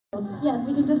Yes,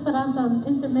 we can just put on some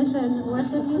intermission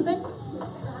worship music.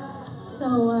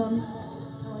 So,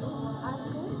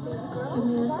 give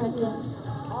me a second.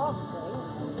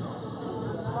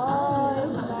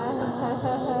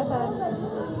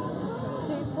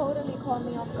 She totally caught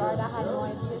me off guard. I had no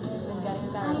idea she's been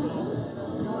getting therapy.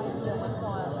 No idea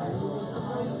whatsoever.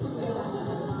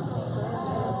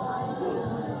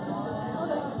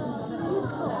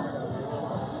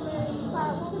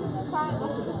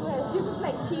 She was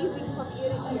like cheesing from ear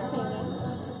to ear singing.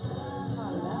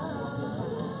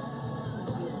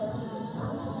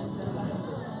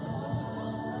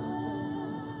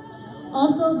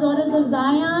 Also, Daughters of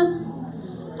Zion,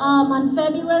 on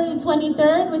February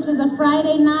 23rd, which is a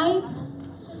Friday night,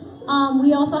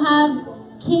 we also have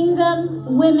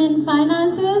Kingdom Women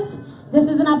Finances. This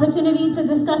is an opportunity to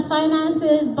discuss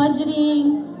finances,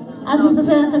 budgeting, as we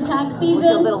prepare for tax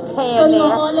season. So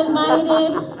you're all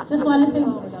invited. Just wanted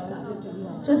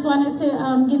to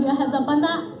give you a heads up on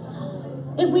that.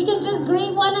 If we can just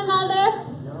greet one another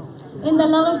in the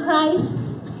love of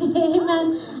Christ,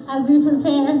 amen, as we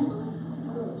prepare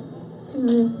to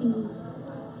receive.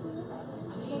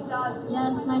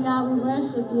 Yes, my God, we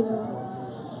worship you.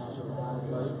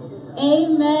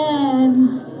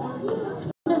 Amen.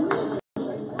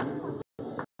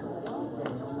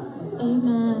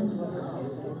 Amen.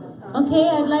 Okay,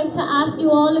 I'd like to ask you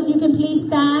all if you can please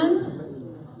stand.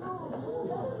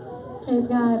 Praise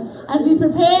God. As we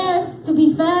prepare to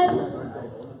be fed,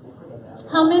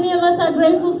 how many of us are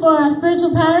grateful for our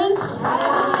spiritual parents?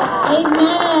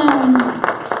 Amen.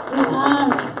 We are.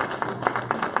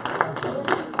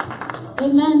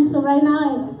 Amen. So right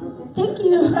now, thank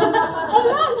you. Amen.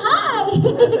 Hi.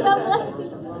 God bless you.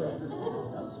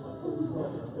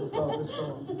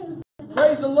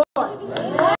 Praise the Lord.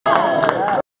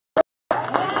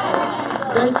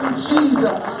 Thank you,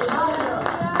 Jesus.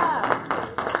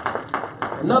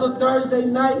 Another Thursday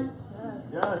night.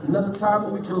 Another time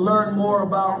when we can learn more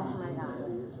about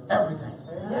everything.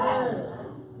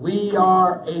 We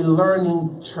are a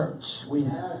learning church. We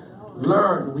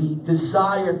learn. We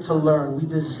desire to learn. We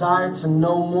desire to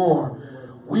know more.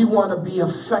 We want to be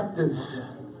effective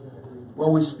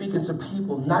when we're speaking to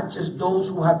people, not just those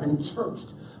who have been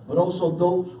churched, but also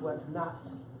those who have not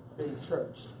been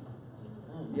churched.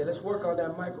 Yeah, let's work on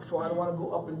that microphone. I don't want to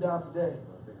go up and down today.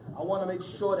 I want to make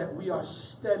sure that we are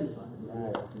steady.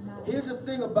 Here's the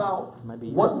thing about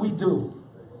what we do.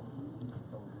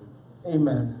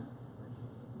 Amen.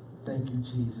 Thank you,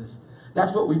 Jesus.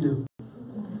 That's what we do.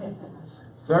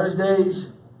 Thursdays,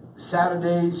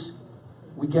 Saturdays,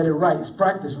 we get it right. It's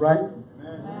practice, right?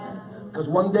 Because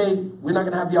one day, we're not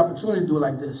going to have the opportunity to do it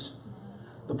like this.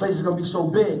 The place is going to be so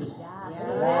big.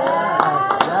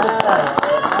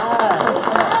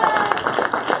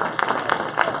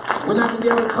 We're not going to be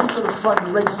able to come to the front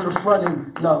and race to the front.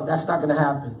 And no, that's not going to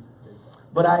happen.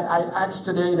 But I asked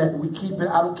today that we keep it,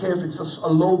 I don't care if it's a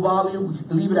low volume, we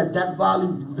leave it at that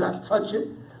volume, do not touch it.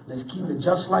 Let's keep it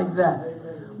just like that.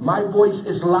 My voice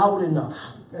is loud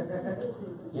enough.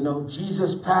 You know,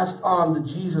 Jesus passed on the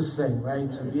Jesus thing,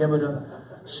 right? To be able to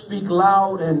speak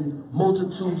loud and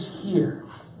multitudes hear.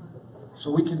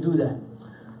 So we can do that.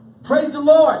 Praise the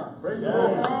Lord. Praise the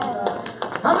Lord.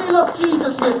 How many love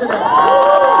Jesus here today?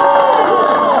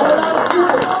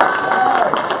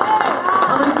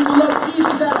 How many people love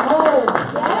Jesus at home?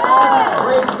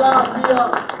 Praise God.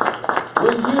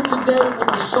 We're here today with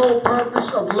the sole purpose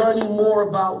of learning more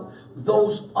about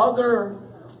those other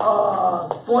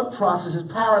thought processes,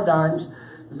 paradigms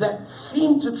that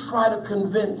seem to try to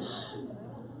convince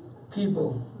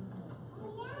people,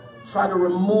 try to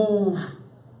remove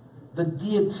the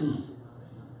deity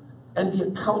and the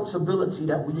accountability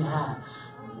that we have.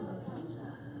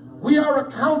 We are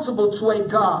accountable to a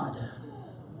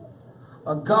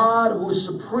God who is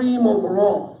supreme over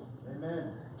all.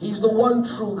 Amen. He's the one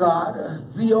true God,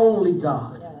 the only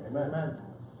God. Amen.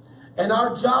 And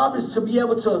our job is to be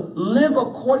able to live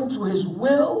according to his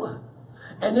will.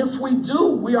 And if we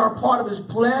do, we are part of his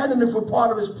plan. And if we're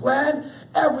part of his plan,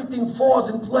 everything falls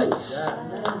in place.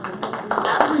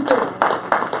 Everything.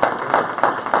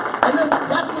 And then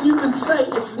that's when you can say,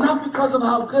 it's not because of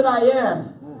how good I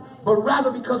am, but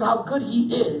rather because how good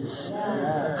he is.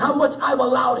 How much I've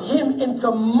allowed him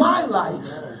into my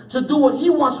life to do what he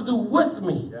wants to do with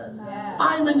me.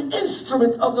 I'm an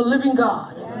instrument of the living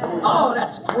God. Oh,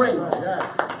 that's great.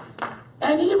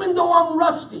 And even though I'm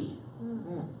rusty,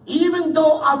 even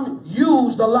though I'm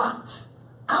used a lot,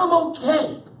 I'm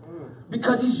okay.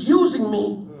 Because he's using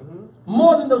me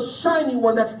more than the shiny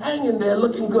one that's hanging there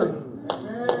looking good.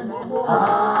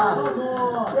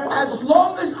 As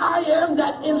long as I am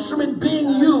that instrument being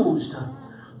used,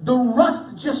 The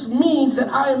rust just means that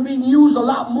I am being used a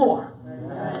lot more.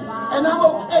 And I'm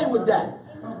okay with that.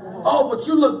 Oh, but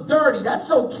you look dirty. That's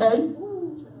okay.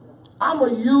 I'm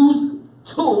a used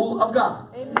tool of God.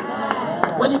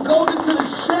 Amen. When he goes into the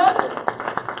shed,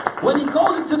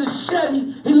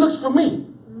 he looks for me.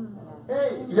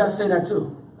 You got to say that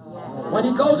too. When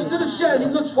he goes into the shed, he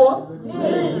looks for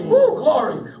me. Woo,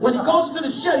 glory. When he goes into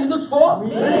the shed, he looks for me.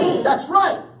 That's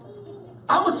right.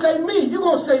 I'm going to say me. You're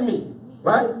going to say me.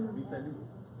 Right?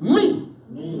 Me.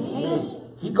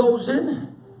 He goes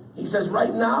in. He says,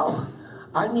 right now,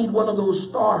 I need one of those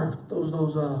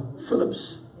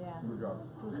Phillips.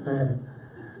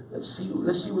 Let's see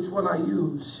which one I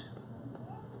use.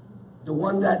 The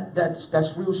one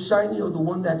that's real shiny or the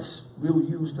one that's real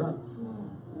used up.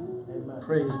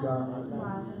 Praise God.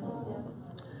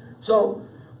 So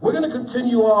we're going to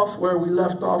continue off where we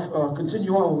left off.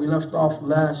 Continue on where we left off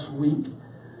last week,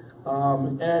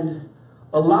 and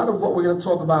a lot of what we're going to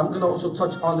talk about. I'm going to also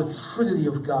touch on the Trinity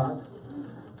of God.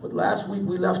 But last week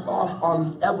we left off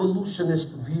on the evolutionist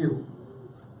view.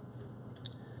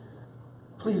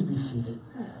 Please be seated.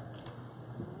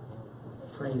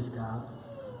 Praise God.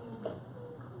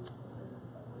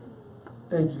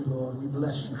 Thank you, Lord. We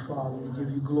bless you, Father. We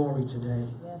give you glory today.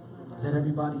 Let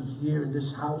everybody here in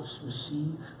this house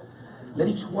receive. Let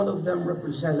each one of them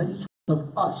represent, let each one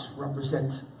of us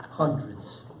represent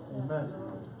hundreds. Amen.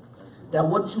 That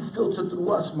what you filter through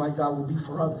us, my God, will be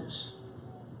for others.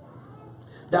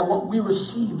 That what we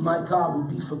receive, my God, will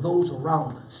be for those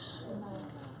around us.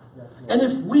 And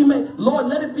if we may, Lord,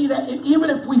 let it be that even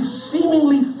if we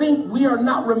seemingly think we are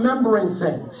not remembering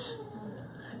things,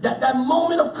 that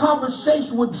moment of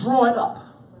conversation would draw it up.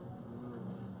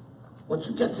 What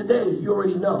you get today, you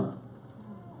already know.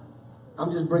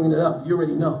 I'm just bringing it up. You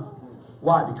already know.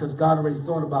 Why? Because God already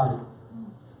thought about it.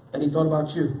 And he thought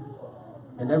about you.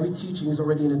 And every teaching is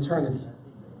already in eternity.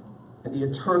 And the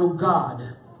eternal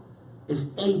God is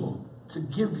able to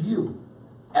give you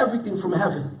everything from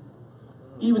heaven.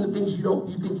 Even the things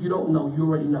you think you don't know, you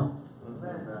already know.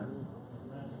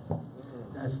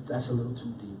 That's a little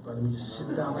too deep, but let me just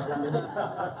sit down for a minute.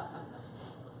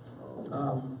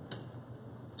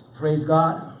 Praise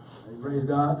God. Praise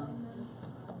God.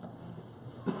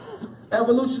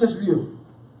 Evolutionist view.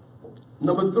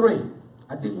 Number 3.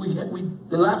 I think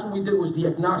the last one we did was the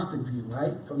agnostic view,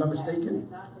 right? If I'm not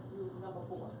mistaken.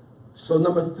 So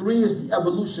number 3 is the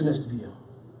evolutionist view.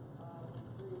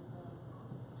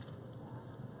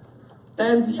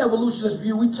 And the evolutionist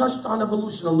view, we touched on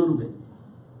evolution a little bit.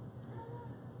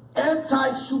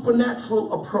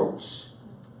 Anti-supernatural approach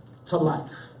to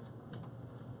life.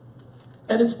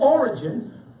 And its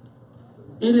origin,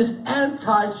 it is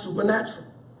anti-supernatural.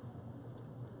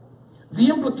 The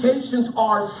implications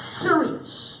are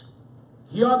serious.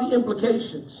 Here are the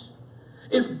implications.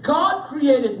 If God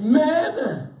created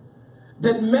man,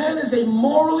 then man is a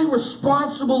morally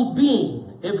responsible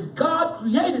being. If God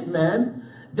created man,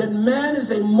 then man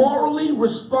is a morally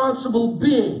responsible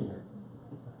being.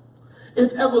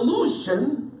 If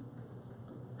evolution,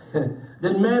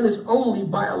 then man is only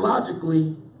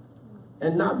biologically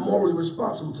and not morally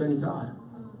responsible to any God.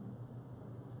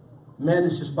 Man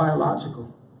is just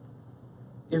biological.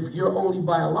 If you're only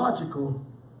biological,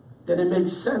 then it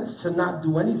makes sense to not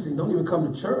do anything. Don't even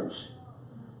come to church.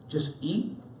 Just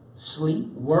eat, sleep,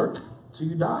 work till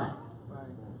you die.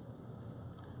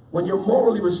 When you're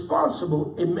morally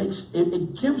responsible,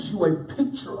 it gives you a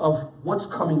picture of what's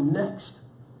coming next.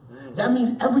 That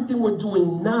means everything we're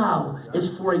doing now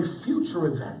is for a future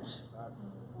event.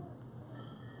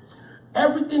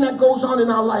 Everything that goes on in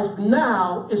our life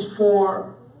now is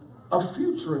for a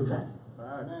future event.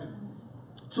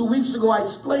 2 weeks ago, I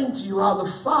explained to you how the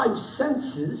 5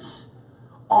 senses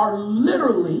are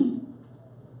literally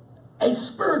a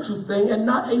spiritual thing and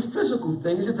not a physical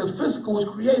thing. It's that the physical was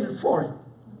created for it.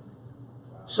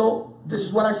 So this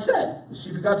is what I said. Let's see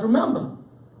if you guys remember.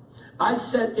 I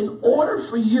said, in order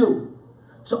for you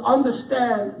to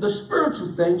understand the spiritual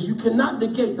things, you cannot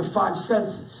negate the 5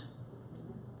 senses.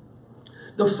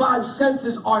 The 5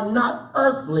 senses are not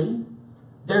earthly,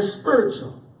 they're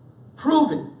spiritual.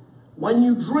 Prove it. When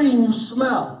you dream, you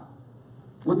smell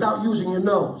without using your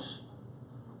nose.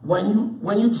 When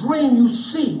you dream, you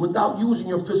see without using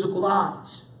your physical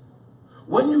eyes.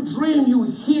 When you dream, you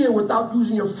hear without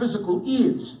using your physical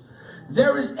ears.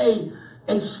 There is a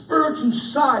spiritual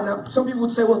side. Now, some people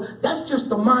would say, well, that's just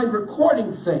the mind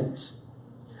recording things.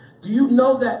 Do you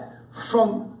know that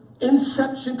from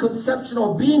inception, conception,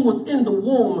 or being within the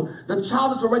womb, the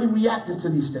child is already reacting to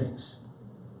these things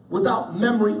without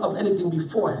memory of anything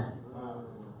beforehand?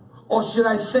 Or should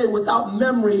I say without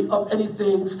memory of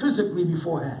anything physically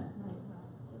beforehand?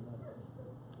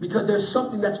 because there's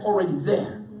something that's already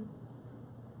there.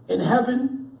 In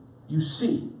heaven, you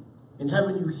see. In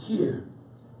heaven, you hear.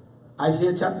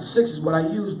 Isaiah chapter 6 is what I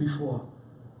used before.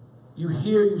 You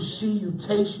hear, you see, you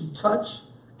taste, you touch.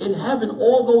 In heaven,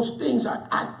 all those things are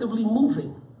actively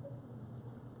moving.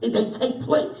 They take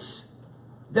place.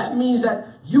 That means that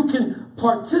you can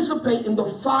participate in the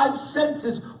 5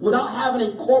 senses without having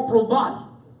a corporal body,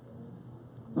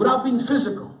 without being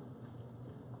physical.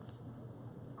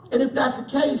 And if that's the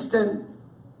case, then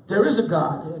there is a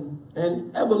God,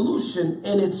 and evolution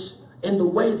in the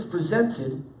way it's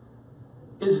presented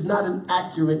is not an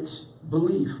accurate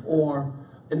belief or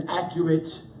an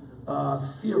accurate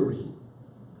theory.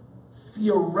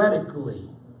 Theoretically,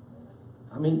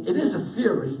 I mean, it is a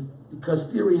theory because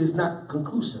theory is not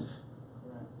conclusive.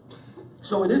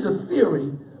 So it is a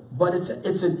theory, but it's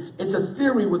a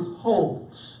theory with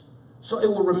holes. So it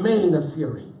will remain a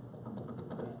theory.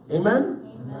 Amen?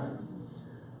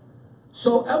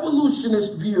 So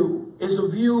evolutionist view is a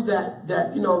view that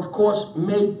of course,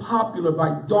 made popular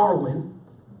by Darwinism.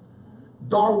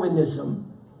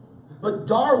 But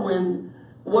Darwin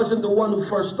wasn't the one who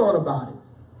first thought about it.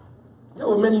 There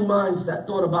were many minds that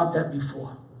thought about that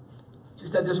before.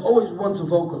 Just that there's always one to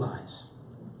vocalize.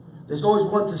 There's always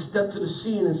one to step to the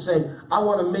scene and say, I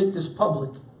want to make this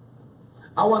public.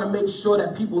 I want to make sure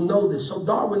that people know this. So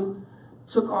Darwin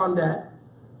took on that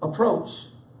approach.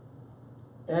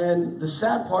 And the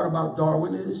sad part about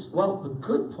Darwin is, well, the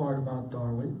good part about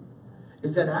Darwin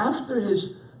is that after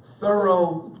his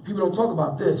thorough, people don't talk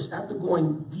about this, after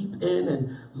going deep in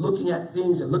and looking at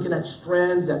things and looking at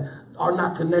strands that are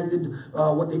not connected,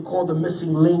 what they call the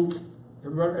missing link.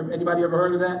 Anybody ever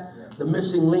heard of that? Yeah. The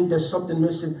missing link, there's something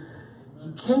missing.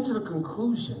 He came to the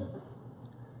conclusion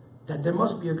that there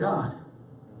must be a God.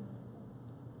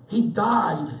 He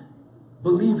died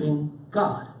believing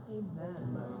God.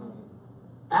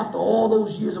 After all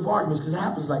those years of arguments, because it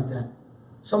happens like that.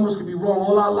 Some of us could be wrong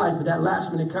all our life, but that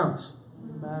last minute counts.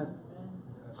 Amen.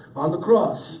 On the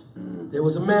cross, there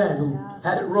was a man who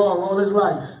had it wrong all his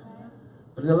life.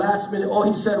 But in the last minute, all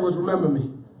he said was, remember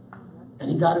me.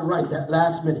 And he got it right that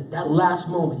last minute, that last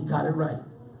moment, he got it right.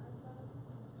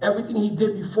 Everything he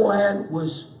did beforehand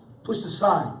was pushed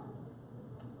aside.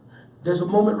 There's a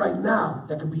moment right now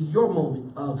that could be your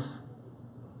moment of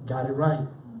got it right.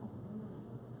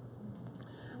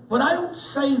 But I don't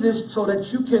say this so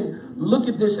that you can look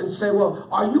at this and say, well,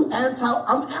 are you anti?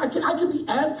 I can be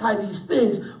anti these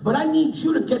things, but I need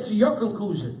you to get to your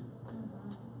conclusion.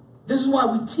 This is why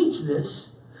we teach this,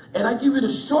 and I give you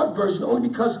the short version only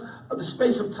because of the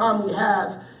space of time we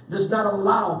have does not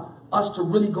allow us to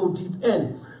really go deep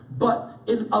in. But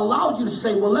it allows you to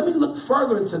say, well, let me look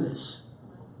further into this.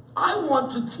 I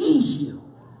want to tease you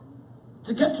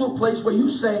to get to a place where you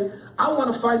say, I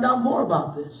want to find out more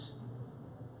about this.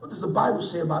 What does the Bible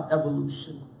say about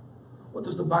evolution? What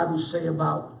does the Bible say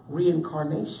about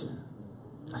reincarnation?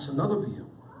 That's another view.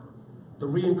 The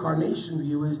reincarnation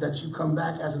view is that you come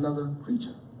back as another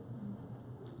creature.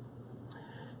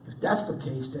 If that's the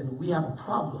case, then we have a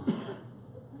problem.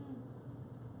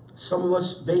 Some of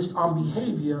us, based on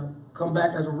behavior, come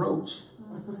back as a roach.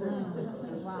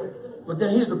 But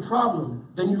then here's the problem.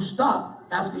 Then you stop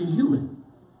after you're human.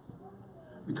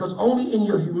 Because only in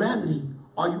your humanity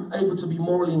are you able to be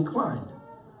morally inclined.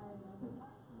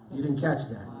 You didn't catch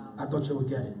that. I thought you would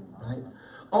get it, right?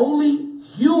 Only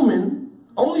a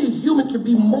human can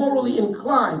be morally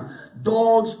inclined.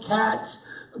 Dogs, cats,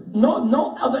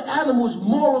 no other animal is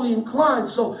morally inclined.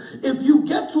 So if you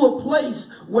get to a place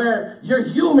where you're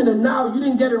human and now you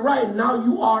didn't get it right, and now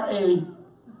you are a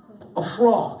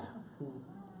frog,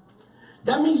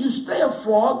 that means you stay a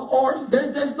frog, or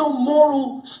there's no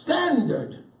moral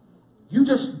standard. You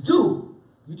just do.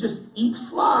 You just eat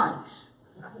flies.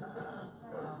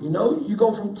 You know, you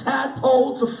go from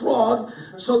tadpole to frog.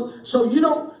 So you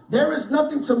don't, there is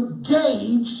nothing to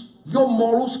gauge your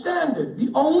moral standard.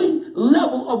 The only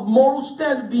level of moral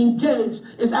standard being gauged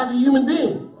is as a human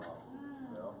being.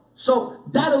 So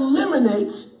that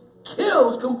eliminates,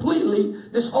 kills completely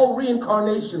this whole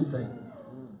reincarnation thing.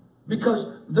 Because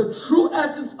the true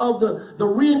essence of the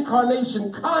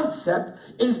reincarnation concept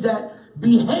is that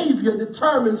behavior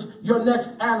determines your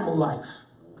next animal life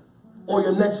or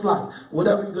your next life,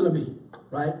 whatever you're going to be,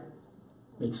 right?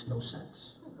 Makes no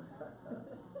sense.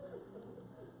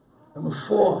 Number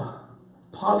 4,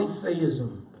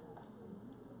 polytheism.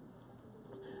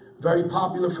 Very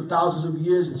popular for thousands of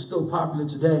years. It's still popular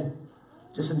today,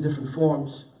 just in different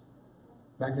forms.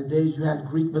 Back in the days, you had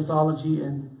Greek mythology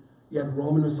and you had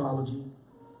Roman mythology.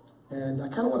 And I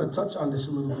kind of want to touch on this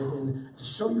a little bit and to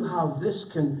show you how this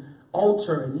can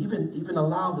alter and even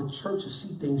allow the church to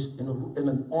see things in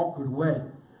an awkward way.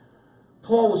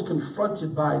 Paul was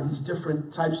confronted by these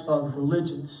different types of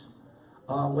religions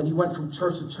when he went from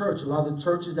church to church. A lot of the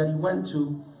churches that he went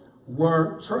to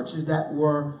were churches that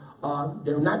were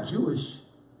they were not Jewish.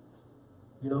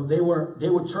 You know, they were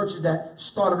churches that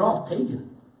started off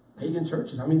pagan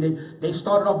churches. I mean, they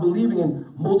started off believing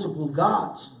in multiple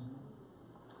gods.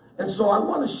 And so I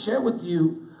want to share with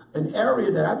you an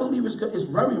area that I believe is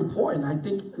very important. I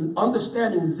think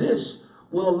understanding this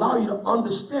will allow you to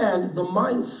understand the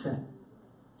mindset.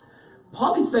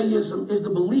 Polytheism is the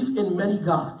belief in many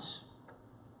gods.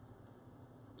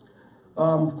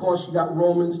 Of course, you got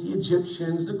Romans, the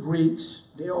Egyptians, the Greeks.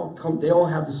 They all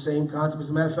have the same concept. As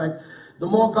a matter of fact, the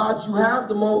more gods you have,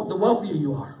 the wealthier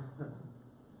you are.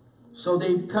 So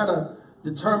they kind of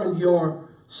determine your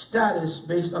status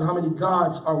based on how many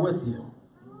gods are with you.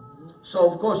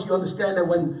 So, of course, you understand that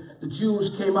when the Jews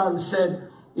came out and said,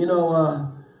 you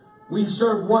know, we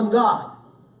serve one God,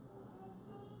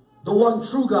 the one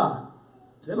true God.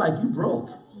 They're like, you broke.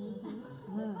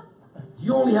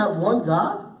 You only have one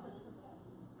God?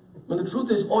 When the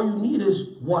truth is, all you need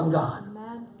is one God.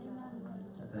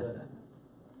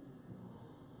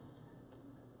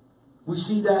 We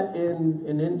see that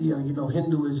in India, you know,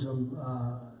 Hinduism,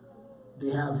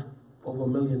 they have over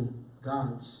 1 million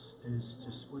gods. There's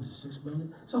just, what is it, 6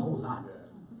 million? It's a whole lot.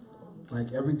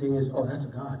 Like everything is, oh, that's a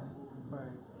God. Right.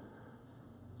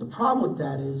 The problem with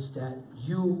that is that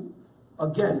you,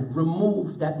 again,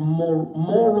 remove that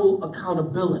moral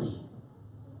accountability.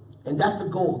 And that's the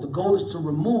goal. The goal is to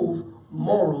remove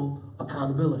moral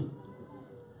accountability.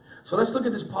 So let's look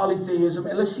at this polytheism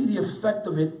and let's see the effect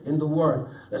of it in the Word.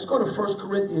 Let's go to 1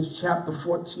 Corinthians chapter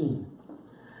 14.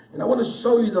 And I want to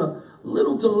show you the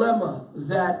little dilemma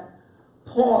that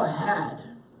Paul had.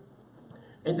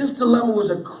 And this dilemma was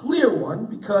a clear one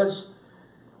because,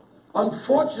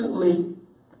 unfortunately,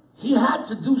 he had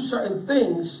to do certain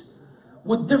things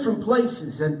with different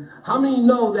places. And how many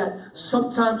know that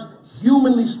sometimes,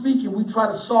 humanly speaking, we try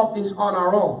to solve things on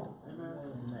our own?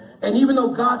 And even though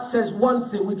God says one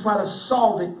thing, we try to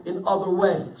solve it in other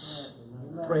ways.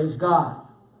 Praise God.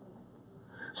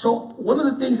 So one of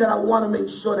the things that I want to make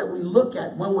sure that we look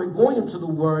at when we're going into the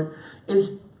Word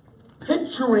is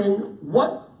picturing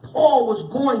what Paul was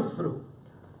going through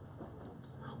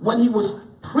when he was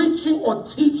preaching or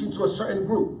teaching to a certain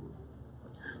group.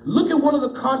 Look at one of the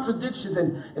contradictions,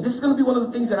 and this is going to be one of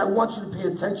the things that I want you to pay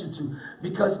attention to,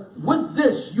 because with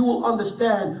this, you will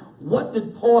understand what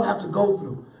did Paul have to go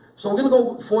through. So we're going to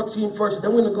go 14 first, and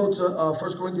then we're going to go to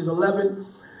 1 Corinthians 11,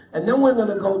 and then we're going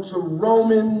to go to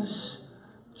Romans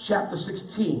chapter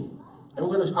 16. And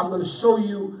I'm going to show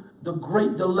you the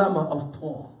great dilemma of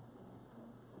Paul.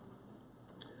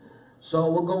 So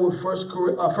we'll go with 1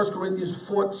 Corinthians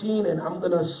 14, and I'm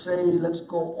going to say, let's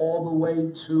go all the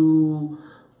way to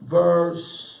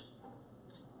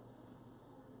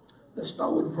let's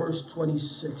start with verse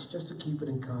 26, just to keep it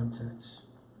in context.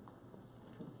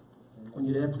 When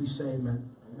you're there, please say amen.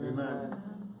 Amen.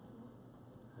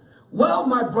 Well,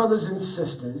 my brothers and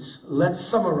sisters, let's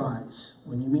summarize.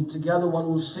 When you meet together, one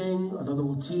will sing, another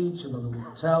will teach, another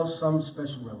will tell some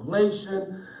special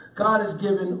revelation. God has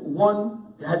given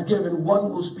one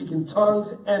will speak in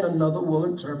tongues, and another will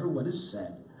interpret what is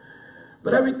said.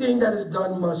 But everything that is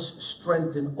done must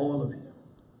strengthen all of you.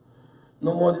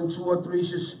 No more than 2 or 3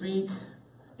 should speak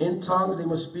in tongues. They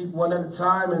must speak one at a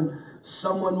time, and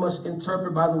someone must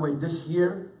interpret. By the way, this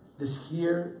here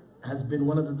has been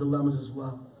one of the dilemmas as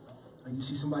well. Like you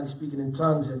see somebody speaking in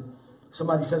tongues, and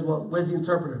somebody says, well, where's the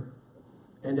interpreter?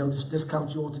 And they'll just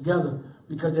discount you altogether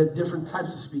because there are different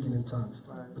types of speaking in tongues.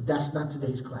 But that's not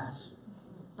today's class.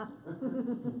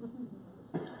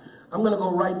 I'm going to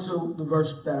go right to the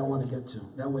verse that I want to get to.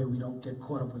 That way we don't get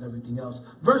caught up with everything else.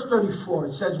 Verse 34,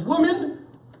 it says,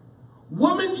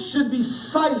 Women should be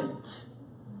silent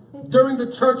during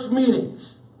the church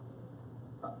meetings.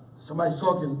 Somebody's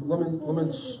talking.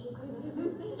 Women, shh.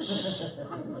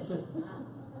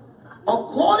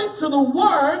 According to the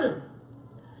Word,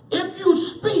 if you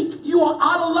speak, you are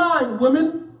out of line,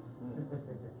 women.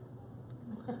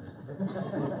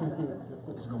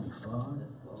 It's going to be fun.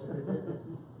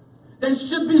 They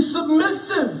should be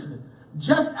submissive,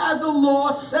 just as the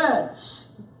law says.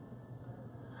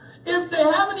 If they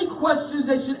have any questions,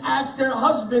 they should ask their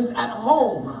husbands at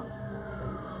home.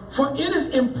 For it is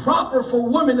improper for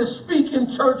women to speak in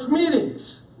church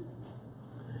meetings.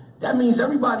 That means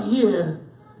everybody here,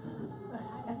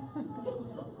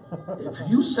 if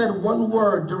you said one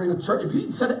word during a church, if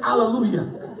you said hallelujah,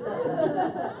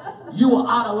 you were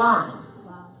out of line.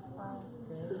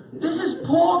 This is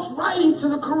Paul's writing to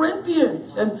the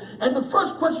Corinthians. And the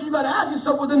first question you got to ask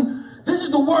yourself, well, then, this is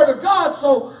the word of God,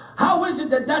 so how is it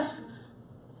that that's...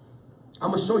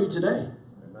 I'm going to show you today.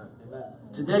 Amen.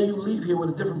 Today you leave here with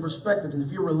a different perspective. And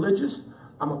if you're religious,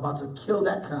 I'm about to kill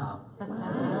that cow.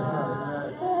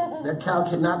 That cow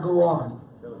cannot go on.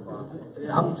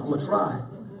 I'm going to try.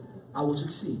 I will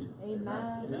succeed.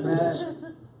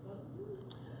 Amen.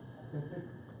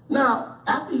 Now,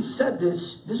 after he said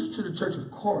this is to the church of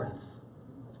Corinth.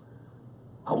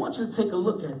 I want you to take a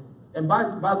look at, and by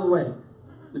the way,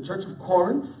 the church of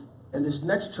Corinth and this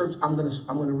next church I'm going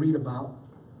to read about,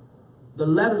 the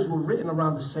letters were written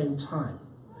around the same time.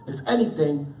 If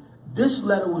anything, this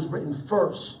letter was written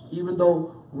first, even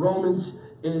though Romans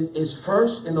is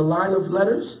first in the line of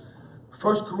letters.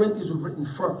 1 Corinthians was written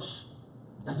first.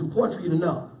 That's important for you to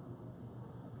know.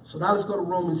 So now let's go to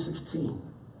Romans 16.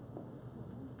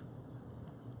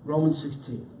 Romans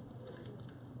 16.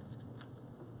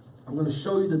 I'm going to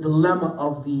show you the dilemma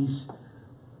of these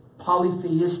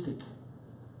polytheistic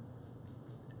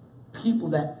people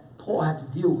that Paul had to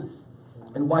deal with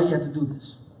and why he had to do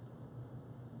this.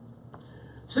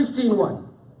 16:1.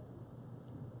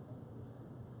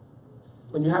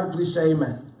 When you have it, please say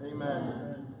amen.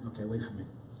 Amen. Okay, wait for me.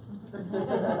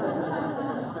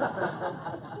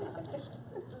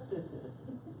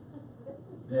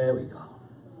 There we go.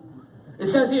 It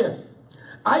says here,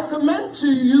 I commend to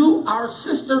you our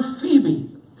sister Phoebe.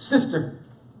 Sister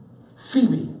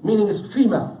Phoebe, meaning it's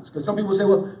female. Because some people say,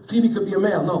 well, Phoebe could be a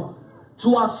male. No.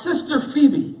 To our sister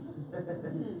Phoebe,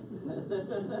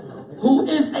 who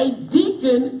is a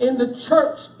deacon in the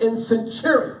church in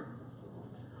Centuria.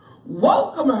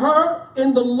 Welcome her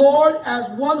in the Lord as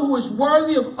one who is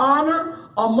worthy of honor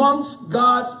amongst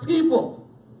God's people.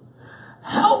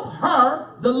 Help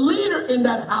her, the leader in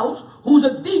that house, who's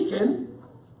a deacon.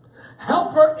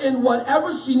 Help her in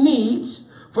whatever she needs,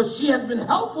 for she has been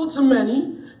helpful to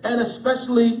many, and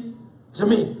especially to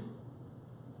me.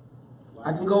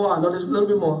 I can go on. No, there's a little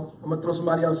bit more. I'm going to throw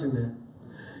somebody else in there.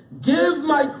 Give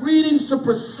my greetings to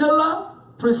Priscilla.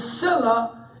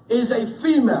 Priscilla is a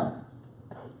female.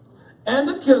 And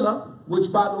Aquila,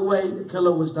 which, by the way,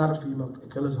 Aquila was not a female.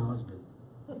 Aquila's a husband.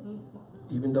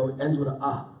 Even though it ends with an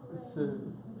ah.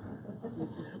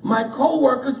 My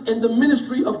co-workers in the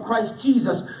ministry of Christ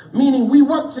Jesus, meaning we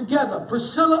work together.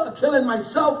 Priscilla, Aquila, and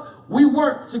myself, we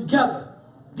work together.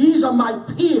 These are my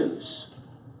peers,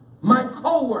 my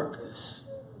co-workers.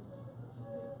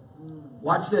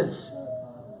 Watch this.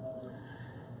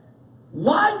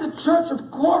 Why the church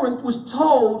of Corinth was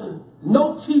told,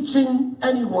 no teaching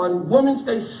anyone, women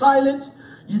stay silent,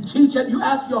 you teach it, you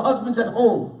ask your husbands at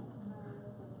home.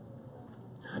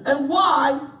 And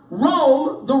why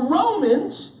Rome, the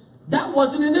Romans, that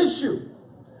wasn't an issue.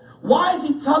 Why is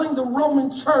he telling the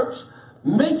Roman church,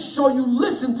 make sure you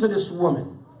listen to this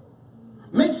woman.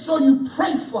 Make sure you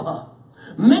pray for her.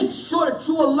 Make sure that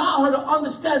you allow her to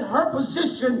understand her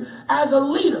position as a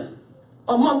leader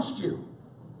amongst you.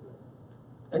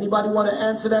 Anybody want to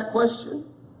answer that question?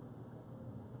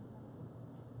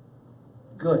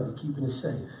 Good, you're keeping it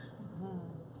safe.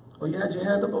 Oh, you had your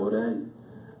hand up over there?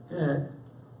 Yeah.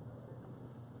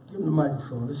 Give him the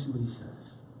microphone. Let's see what he says.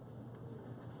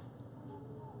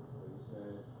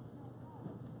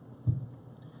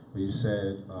 Well, you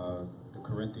said the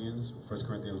Corinthians, 1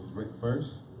 Corinthians was written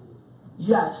first?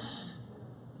 Yes.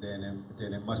 Then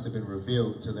it must have been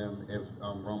revealed to them if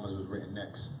Romans was written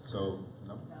next. So,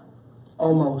 no?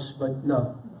 Almost, but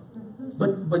no.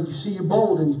 But you see, you're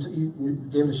bold and you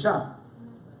gave it a shot.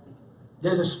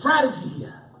 There's a strategy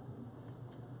here.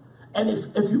 And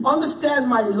if you understand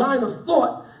my line of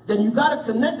thought, then you got to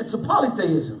connect it to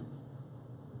polytheism.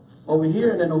 Over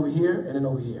here, and then over here, and then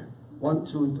over here. 1,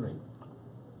 2, and 3.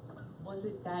 Was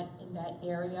it that in that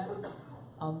area,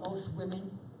 most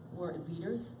women were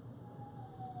leaders?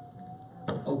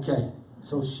 Okay,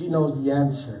 so she knows the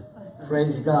answer.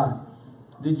 Praise God.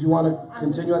 Did you want to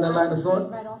continue on that line of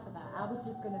thought? Right off of that, I was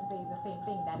just going to say the same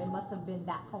thing, that it must have been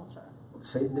that culture.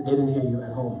 Say, they didn't hear you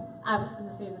at home. I was going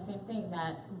to say the same thing,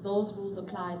 that those rules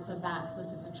applied to that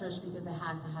specific church because it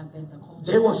had to have been the culture.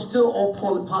 They were still all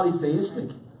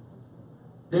polytheistic.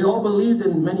 They all believed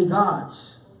in many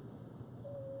gods.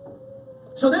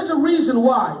 So there's a reason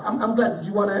why. I'm glad. Did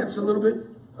you want to answer a little bit?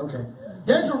 Okay.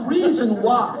 There's a reason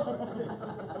why.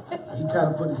 He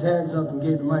kind of put his hands up and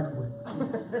gave the mic away.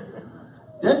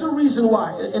 There's a reason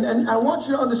why. And I want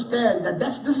you to understand that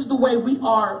this is the way we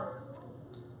are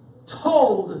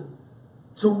told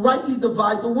to rightly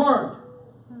divide the word.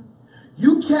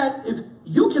 You can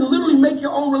literally make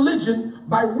your own religion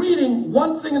by reading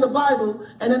one thing in the Bible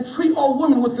and then treat all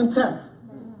women with contempt.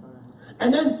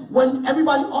 And then when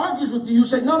everybody argues with you, you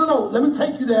say, no, no, no, let me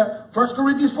take you there. 1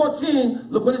 Corinthians 14,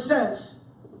 look what it says.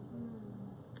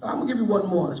 I'm going to give you one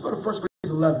more. Let's go to 1 Corinthians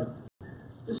 11.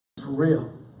 This is for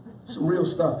real. Some real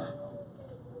stuff.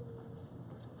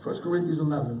 1 Corinthians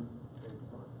 11.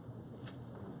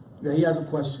 Yeah, he has a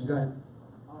question. Go ahead.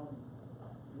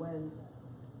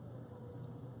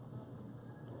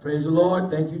 Praise the Lord.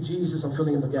 Thank you, Jesus. I'm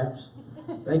filling in the gaps.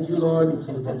 Thank you, Lord,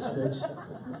 until it gets fixed.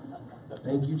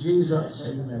 Thank you, Jesus.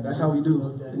 Amen. That's how we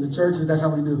do. In the churches, that's how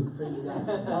we do. Praise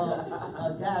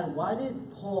God. Dad, why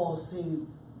did Paul say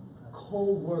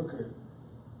co-worker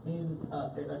in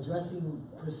addressing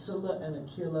Priscilla and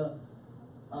Aquila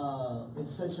in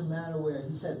such a manner where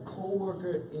he said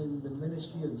co-worker in the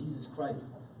ministry of Jesus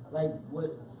Christ? Like,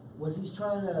 what was he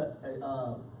trying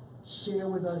to share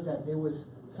with us, that there was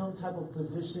some type of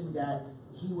position that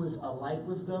he was alike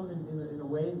with them in a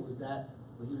way? Was that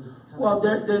what he was kind well,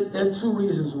 of... there are two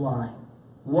reasons why.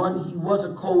 One, he was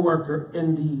a co-worker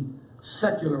in the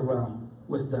secular realm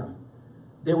with them.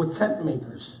 They were tent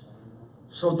makers.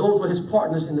 So those were his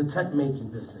partners in the tent making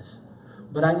business.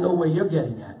 But I know where you're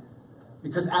getting at.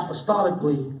 Because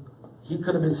apostolically, he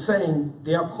could have been saying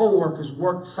their co-workers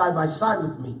work side by side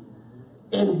with me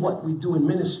in what we do in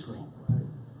ministry.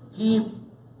 He,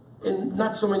 in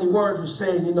not so many words, was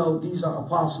saying, you know, these are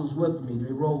apostles with me.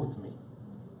 They roll with me.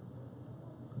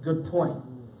 Good point.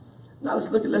 Now let's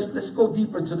go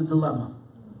deeper into the dilemma.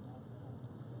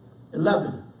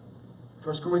 11.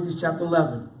 1 Corinthians chapter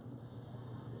 11.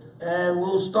 And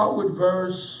we'll start with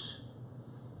verse...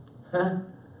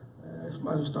 Let's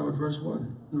might as well start with verse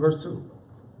 1 and verse 2.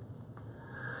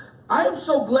 I am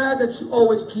so glad that you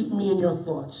always keep me in your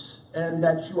thoughts and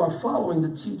that you are following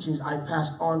the teachings I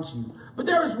passed on to you. But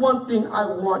there is one thing I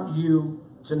want you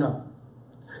to know.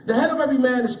 The head of every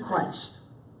man is Christ.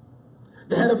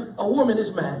 The head of a woman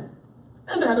is man,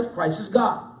 and the head of Christ is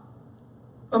God.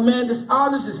 A man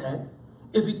dishonors his head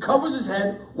if he covers his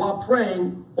head while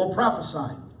praying or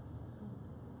prophesying.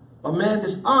 A man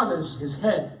dishonors his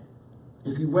head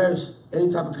if he wears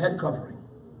any type of head covering.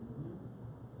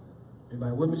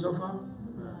 Anybody with me so far?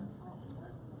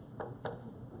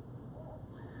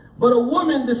 But a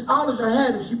woman dishonors her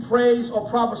head if she prays or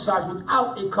prophesies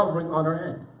without a covering on her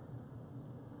head.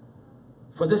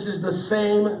 For this is the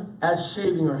same as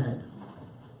shaving her head.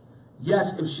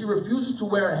 Yes, if she refuses to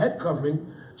wear a head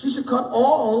covering, she should cut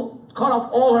off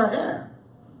all her hair.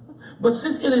 But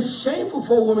since it is shameful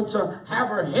for a woman to have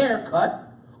her hair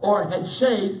cut or her head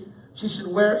shaved, she should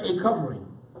wear a covering.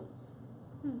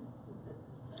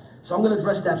 So I'm going to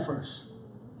address that first.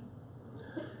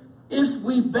 If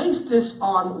we base this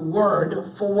on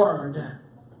word for word,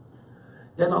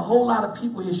 then a whole lot of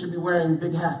people here should be wearing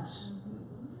big hats.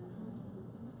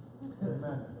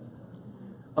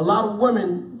 A lot of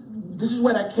women, this is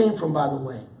where that came from, by the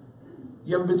way.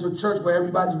 You ever been to a church where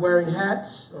everybody's wearing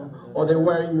hats or they're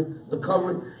wearing the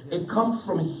covering? It comes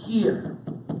from here.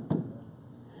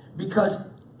 Because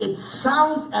it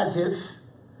sounds as if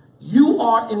you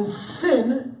are in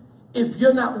sin if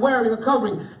you're not wearing a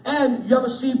covering. And you ever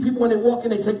see people when they walk in,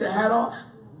 they take their hat off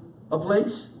a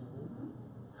place?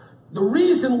 The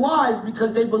reason why is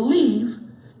because they believe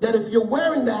that if you're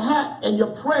wearing the hat and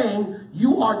you're praying,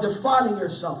 you are defiling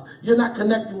yourself. You're not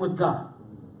connecting with God.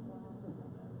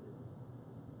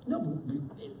 No,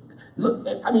 look,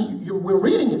 I mean, we're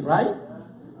reading it, right?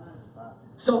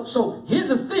 So here's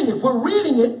the thing. If we're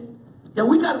reading it, then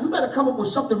we better come up with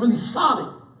something really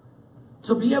solid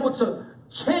to be able to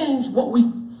change what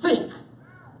we think.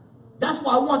 That's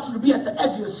why I want you to be at the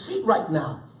edge of your seat right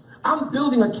now. I'm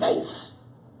building a case.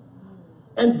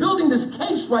 And building this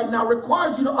case right now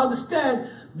requires you to understand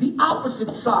the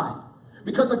opposite side.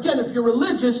 Because again, if you're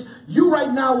religious, you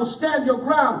right now will stand your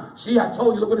ground. See, I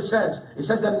told you, look what it says. It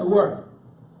says that in the Word.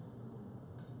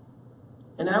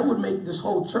 And that would make this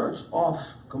whole church off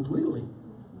completely.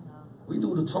 We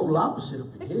do the total opposite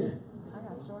up here.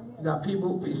 You got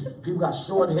people got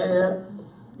short hair.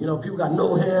 You know, people got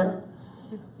no hair.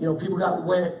 You know, people got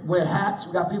wear hats.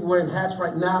 We got people wearing hats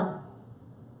right now.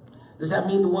 Does that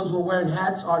mean the ones who are wearing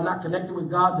hats are not connected with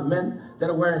God? The men that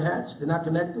are wearing hats, they're not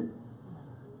connected?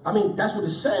 I mean, that's what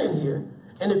it's saying here.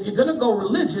 And if you're going to go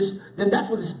religious, then that's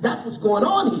what's going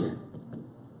on here.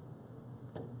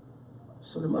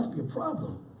 So there must be a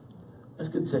problem. Let's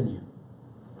continue.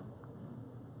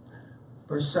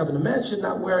 Verse 7, a man should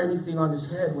not wear anything on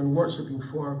his head when worshiping,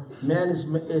 for man is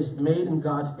made in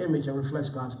God's image and reflects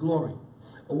God's glory.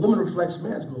 A woman reflects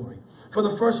man's glory. For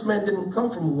the first man didn't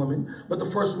come from a woman, but the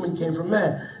first woman came from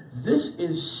man. This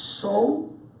is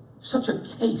such a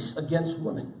case against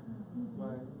women.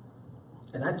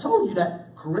 And I told you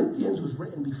that Corinthians was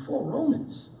written before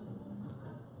Romans.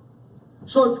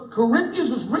 So if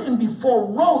Corinthians was written before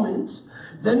Romans,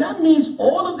 then that means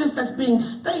all of this that's being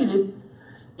stated,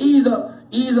 either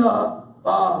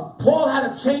Paul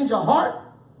had a change of heart,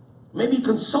 maybe he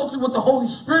consulted with the Holy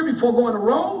Spirit before going to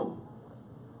Rome,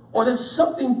 or there's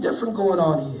something different going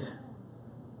on here.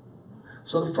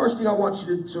 So the first thing I want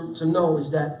you to know is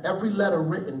that every letter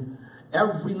written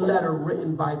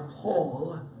by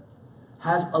Paul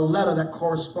has a letter that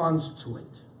corresponds to it.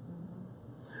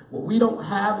 What we don't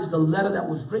have is the letter that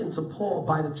was written to Paul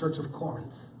by the church of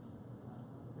Corinth.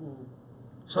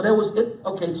 So there was,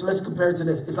 okay, so let's compare it to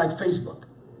this. It's like Facebook.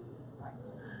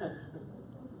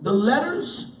 The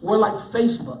letters were like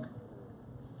Facebook.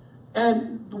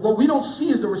 And what we don't see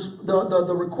is the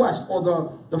request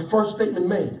or the first statement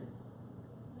made.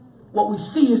 What we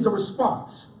see is the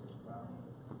response.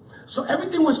 So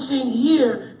everything we're seeing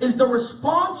here is the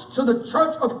response to the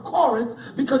church of Corinth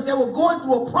because they were going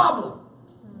through a problem.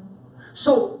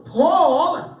 So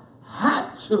Paul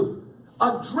had to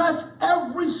address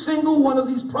every single one of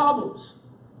these problems.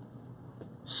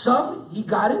 Some, he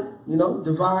got it,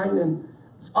 divine, and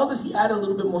others he added a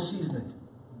little bit more seasoning.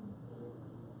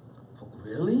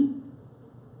 Really?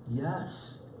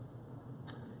 Yes.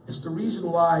 It's the reason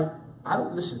why I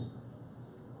don't listen.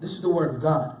 This is the word of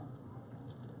God.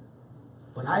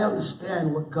 But I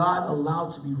understand what God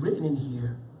allowed to be written in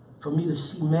here for me to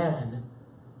see man,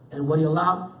 and what he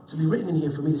allowed to be written in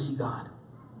here for me to see God.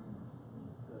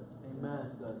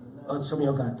 Amen. Some of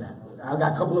y'all got that. I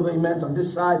got a couple of amens on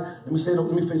this side. Let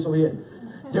me face over here.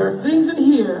 There are things in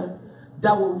here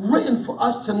that were written for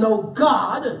us to know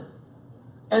God,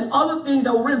 and other things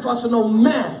that were written for us to know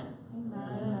man.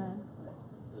 Amen.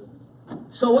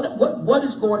 So what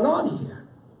is going on here?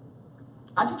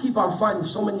 I could keep on finding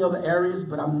so many other areas,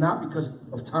 but I'm not because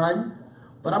of time.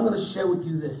 But I'm going to share with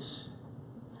you this.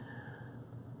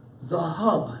 The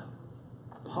hub,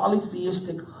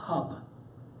 polytheistic hub,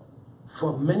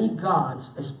 for many gods,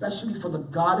 especially for the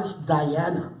goddess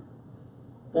Diana,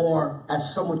 or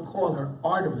as some would call her,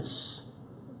 Artemis,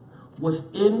 was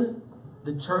in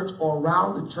the church or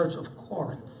around the church of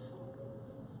Corinth.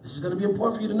 This is going to be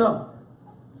important for you to know.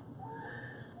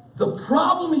 The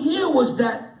problem here was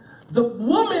that the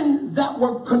women that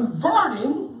were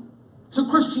converting to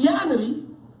Christianity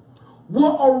were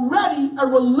already a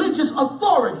religious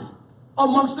authority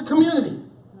amongst the community.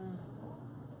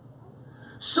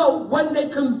 So when they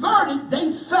converted,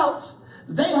 they felt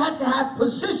they had to have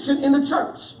position in the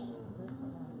church.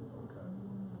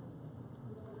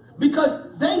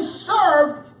 Because they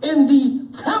served in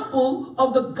the temple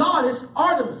of the goddess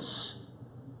Artemis,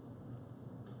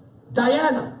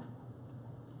 Diana.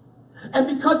 And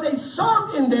because they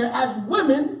served in there as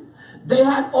women, they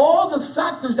had all the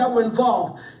factors that were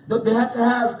involved. They had to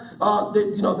have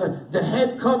the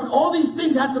head covered. All these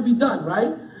things had to be done,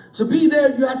 right? To be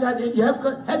there, you had to have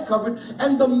your head covered.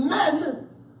 And the men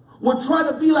were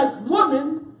trying to be like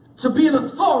women to be an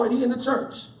authority in the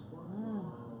church.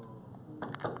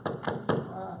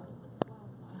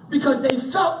 Because they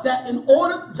felt that in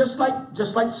order, just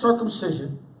like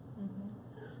circumcision,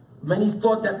 many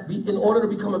thought that in order to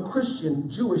become a Christian,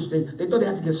 Jewish, they thought they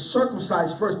had to get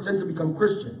circumcised first, then to become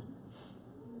Christian.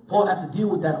 Paul had to deal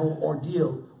with that whole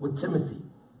ordeal with Timothy.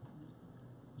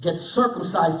 Get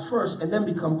circumcised first and then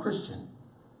become Christian.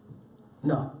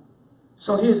 No.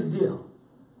 So here's the deal.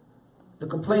 The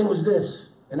complaint was this,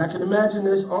 and I can imagine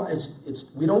this.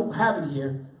 We don't have it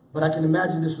here, but I can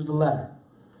imagine this was the letter.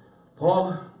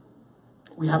 Paul,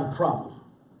 we have a problem.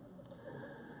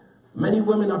 Many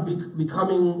women are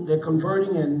they're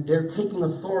converting, and they're taking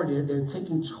authority, they're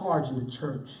taking charge in the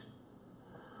church.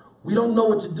 We don't know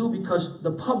what to do because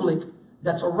the public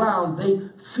that's around, they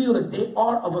feel that they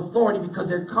are of authority because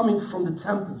they're coming from the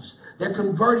temples. They're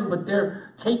converting, but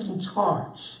they're taking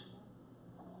charge.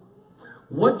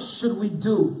 What should we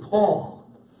do, Paul?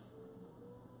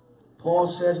 Paul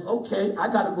says, okay, I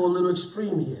got to go a little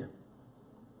extreme here.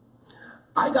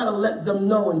 I got to let them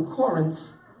know in Corinth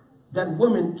that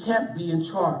women can't be in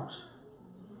charge.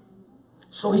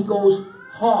 So he goes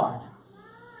hard.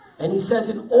 And he says,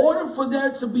 in order for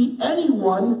there to be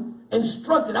anyone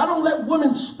instructed, I don't let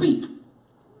women speak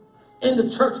in the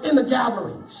church, in the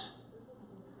gatherings.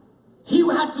 He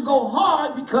had to go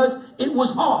hard because it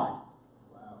was hard.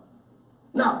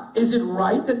 Now, is it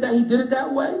right that he did it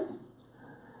that way?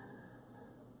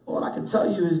 All I can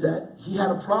tell you is that he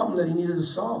had a problem that he needed to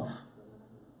solve.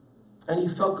 And he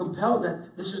felt compelled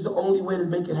that this is the only way to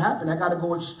make it happen. I got to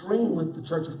go extreme with the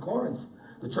church of Corinth.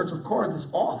 The church of Corinth is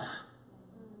off.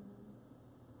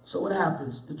 So what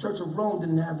happens? The church of Rome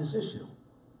didn't have this issue.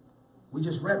 We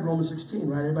just read Romans 16,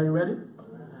 right? Everybody read it?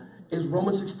 Is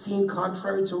Romans 16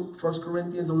 contrary to 1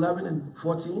 Corinthians 11 and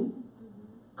 14?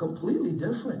 Completely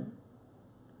different.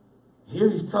 Here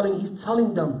he's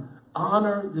telling them,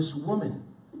 honor this woman.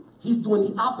 He's doing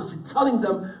the opposite, telling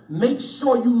them, make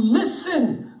sure you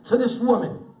listen to this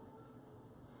woman.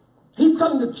 He's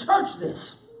telling the church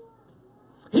this.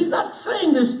 He's not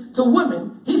saying this to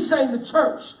women. He's saying the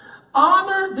church,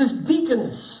 honor this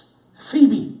deaconess,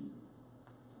 Phoebe.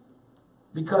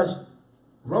 Because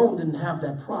Rome didn't have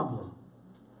that problem.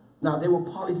 Now, they were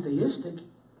polytheistic.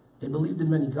 They believed in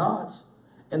many gods.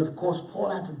 And of course, Paul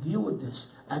had to deal with this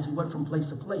as he went from place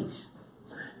to place.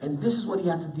 And this is what he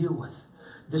had to deal with.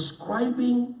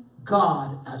 Describing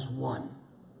God as one.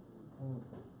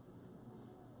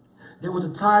 There was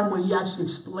a time when he actually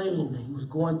explained that he was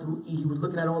going through, he was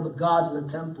looking at all the gods in the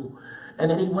temple.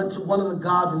 And then he went to one of the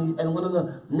gods, and one of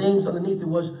the names underneath it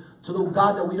was to the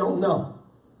God that we don't know.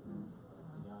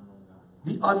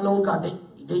 The unknown God.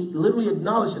 They literally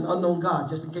acknowledged an unknown God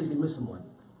just in case they missed someone.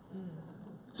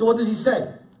 So what does he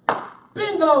say?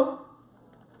 Bingo!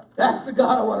 That's the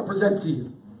God I want to present to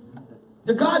you.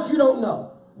 The God you don't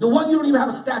know. The one you don't even have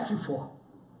a statue for.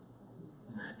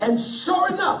 And sure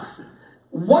enough,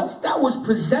 once that was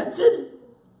presented,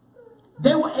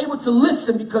 they were able to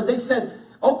listen because they said,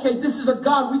 okay, this is a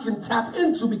God we can tap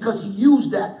into because he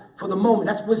used that for the moment.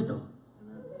 That's wisdom.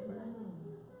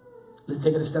 Let's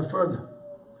take it a step further.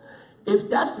 If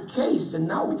that's the case, then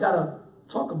now we got to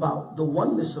talk about the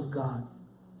oneness of God.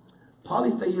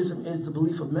 Polytheism is the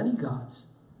belief of many gods.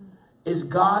 Is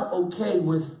God okay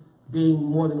with being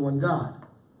more than one God?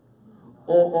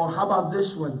 Or how about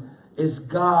this one? Is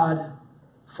God,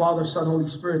 Father, Son, Holy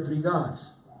Spirit, three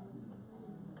gods?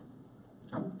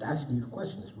 I'm asking you a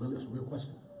question. It's a real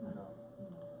question.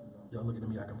 Y'all looking at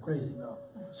me like I'm crazy.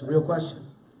 It's a real question.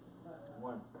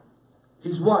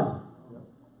 He's one.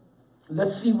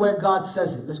 Let's see where God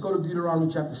says it. Let's go to Deuteronomy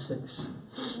chapter 6.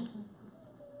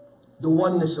 The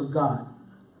oneness of God.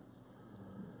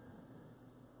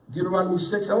 Deuteronomy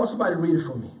 6. I want somebody to read it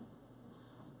for me.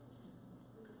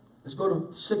 Let's go to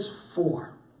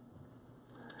 6:4.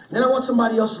 Then I want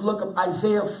somebody else to look up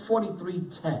Isaiah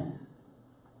 43:10.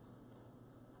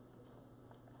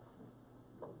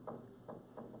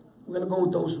 We're going to go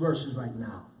with those verses right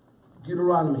now.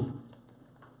 Deuteronomy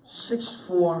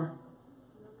 6:4.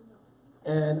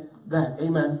 And go ahead.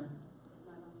 Amen.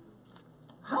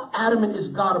 How adamant is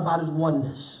God about his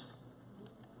oneness?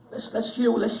 Let's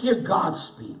hear God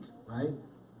speak, right?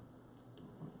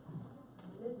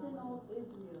 Listen, O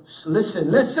Israel.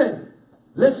 Listen, listen.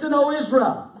 Listen, O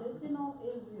Israel. Listen, O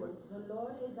Israel. The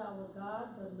Lord is our God,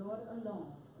 the Lord alone.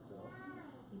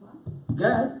 Go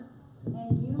ahead.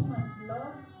 And you must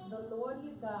love the Lord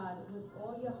your God with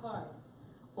all your heart,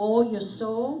 all your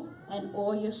soul, and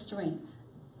all your strength.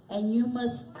 And you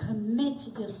must commit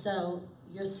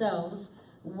yourselves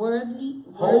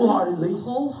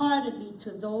wholeheartedly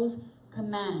to those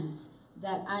commands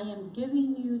that I am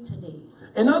giving you today.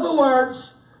 In other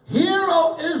words, hear,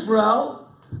 O Israel,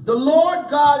 the Lord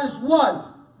God is one.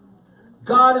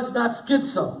 God is not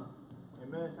schizo.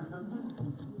 Amen.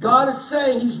 God is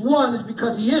saying he's one is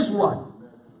because he is one.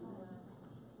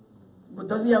 But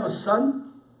doesn't he have a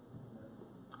son?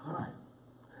 All right.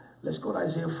 Let's go to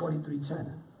Isaiah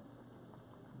 43:10.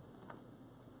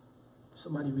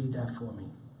 Somebody read that for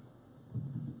me.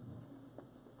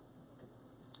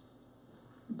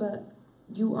 But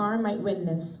you are my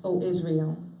witness, O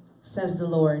Israel, says the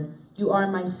Lord. You are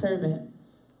my servant.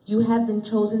 You have been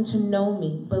chosen to know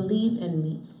me, believe in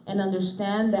me, and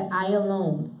understand that I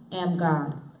alone am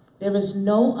God. There is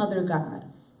no other God.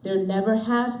 There never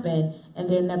has been,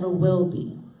 and there never will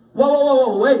be.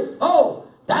 Whoa, wait. Oh,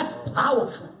 that's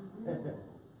powerful.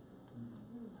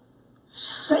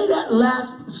 Say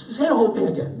the whole thing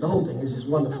again. The whole thing is just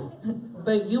wonderful.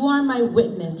 But you are my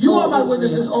witness, You are my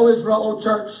witnesses, O Israel, O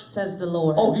church, says the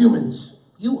Lord. O humans.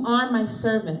 You are my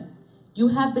servant. You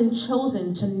have been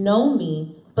chosen to know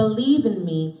me, believe in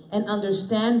me, and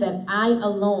understand that I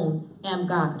alone am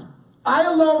God. I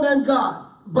alone am God.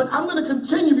 But I'm going to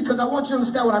continue because I want you to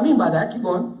understand what I mean by that. Keep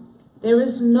going. There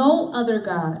is no other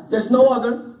God. There's no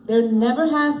other. There never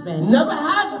has been. Never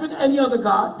has been any other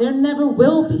God. There never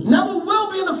will be. Never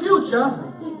will be in the future.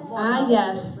 I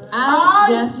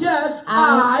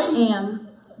am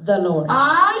the Lord.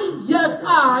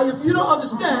 If you don't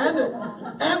understand,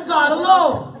 am God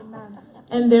alone.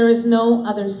 And there is no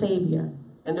other Savior.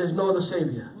 And there's no other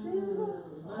Savior.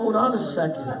 Hold on a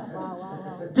second.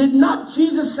 Did not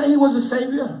Jesus say he was a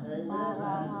Savior?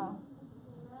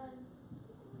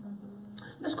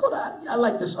 Let's go to, I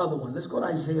like this other one. Let's go to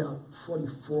Isaiah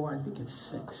 44. I think it's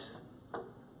 6.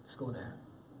 Let's go there.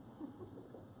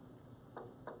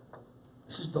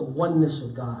 This is the oneness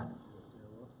of God.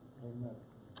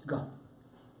 Go.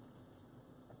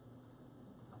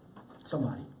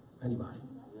 Somebody. Anybody.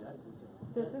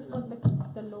 This is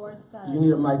what the Lord says. You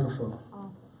need a microphone.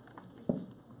 Oh.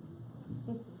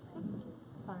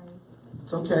 Sorry.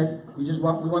 It's okay. We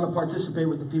want to participate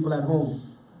with the people at home.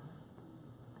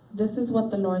 This is what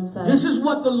the Lord says. This is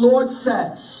what the Lord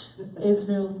says.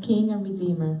 Israel's King and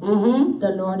Redeemer, Mm-hmm. the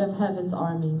Lord of heaven's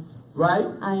armies. Right?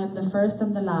 I am the first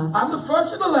and the last. I'm the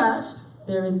first and the last.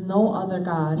 There is no other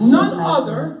God. None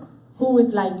other. Who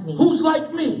is like me? Who's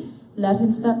like me? Let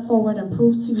him step forward and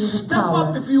prove to you his Step power.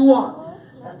 up if you want.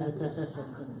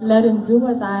 Let him do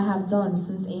as I have done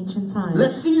since ancient times.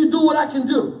 Let's see you do what I can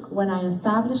do. When I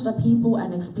established a people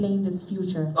and explained its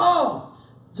future. Oh,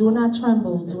 Do not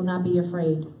tremble, do not be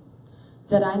afraid.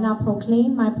 Did I not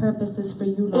proclaim my purposes for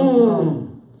you long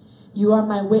ago? You are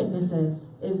my witnesses.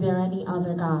 Is there any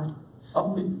other God?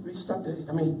 oh, stop there.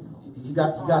 I mean, he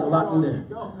got a lot in there.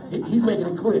 He's making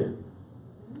it clear.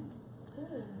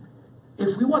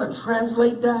 If we want to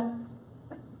translate that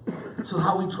to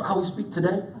how we speak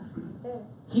today,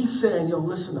 he's saying, yo,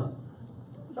 listen up.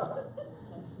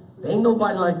 There ain't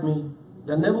nobody like me.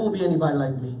 There never will be anybody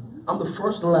like me. I'm the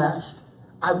first and last.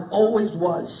 I've always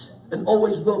was and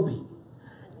always will be.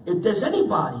 If there's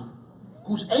anybody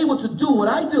who's able to do what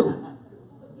I do,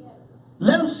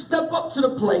 let him step up to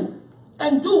the plate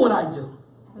and do what I do.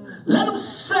 Let him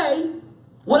say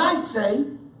what I say.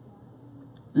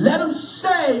 Let him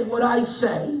say what I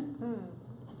say.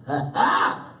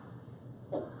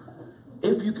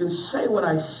 If you can say what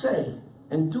I say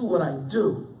and do what I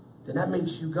do, then that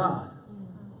makes you God.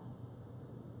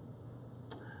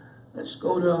 Let's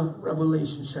go to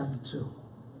Revelation chapter 2.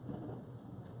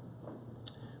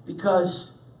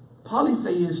 Because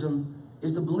polytheism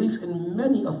is the belief in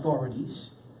many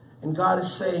authorities, and God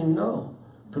is saying, no,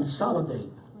 consolidate.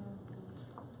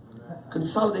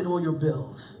 Consolidate all your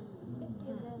bills.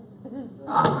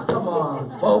 Come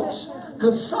on, folks.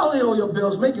 Consolidate all your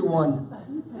bills. Make it one.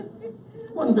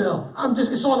 One bill.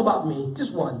 It's all about me.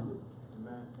 Just one.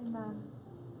 Amen.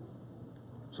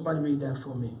 Somebody read that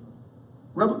for me.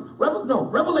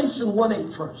 Revelation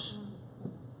 1:8 first.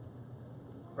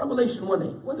 Revelation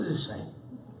 1:8. What does it say?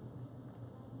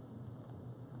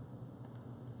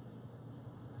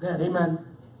 Yeah, amen.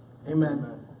 Amen.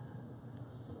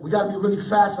 We got to be really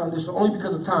fast on this, only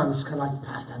because of time. It's kind of like,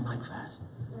 pass that mic fast.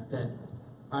 Yeah.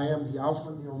 I am the Alpha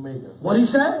and the Omega. What did he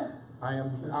say? I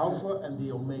am the Alpha and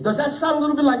the Omega. Does that sound a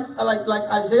little bit like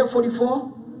Isaiah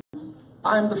 44?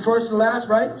 I am the first and last,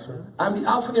 right? Yes, sir. I'm the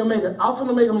Alpha and the Omega. Alpha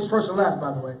and Omega means first and last,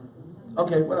 by the way.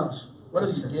 Okay, what else? What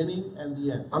does he say? Beginning and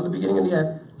the end. I'm the beginning and the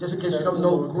end. Just in case you Says don't the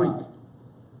know Lord Greek. God.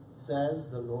 Says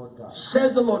the Lord God.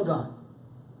 Says the Lord God.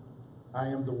 I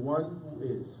am the one who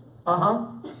is, Uh-huh.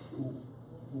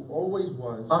 who always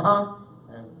was, Uh-huh.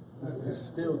 and who is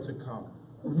still to come.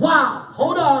 Wow.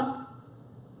 Hold on.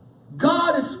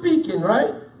 God is speaking,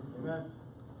 right? Amen.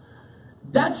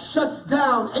 That shuts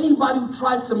down anybody who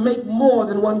tries to make more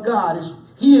than one God.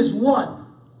 He is one.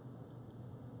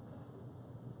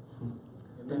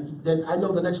 Then I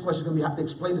know the next question is going to be how to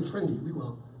explain the Trinity. We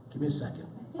will. Give me a second.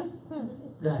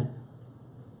 Go ahead.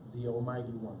 The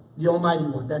Almighty One. The Almighty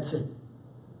One. That's it.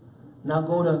 Now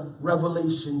go to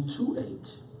Revelation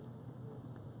 2:8.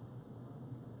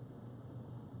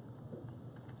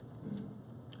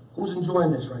 Who's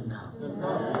enjoying this right now?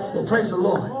 Well, praise the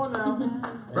Lord.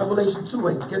 Revelation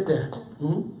 2:8. Get there.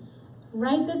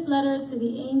 Write this letter to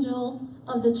the angel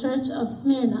of the church of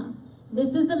Smyrna.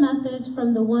 This is the message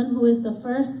from the one who is the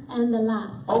first and the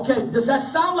last. Okay, does that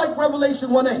sound like Revelation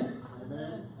 1:8?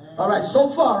 All right, so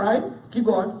far, right? Keep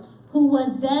going. Who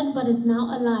was dead but is now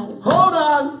alive. Hold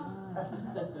on.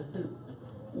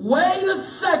 Wait a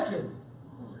second.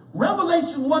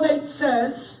 Revelation 1:8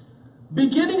 says,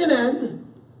 beginning and end,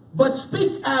 but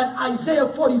speaks as Isaiah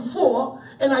 44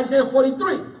 and Isaiah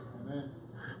 43.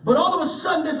 But all of a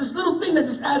sudden, there's this little thing that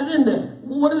just added in there.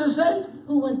 What does it say?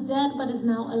 Who was dead but is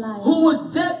now alive. Who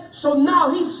was dead. So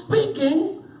now he's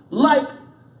speaking like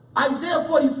Isaiah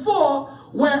 44,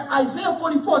 where Isaiah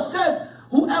 44 says,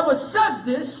 whoever says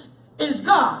this is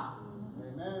God.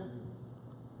 Amen.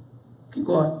 Keep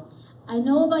going. I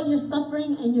know about your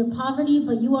suffering and your poverty,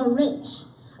 but you are rich.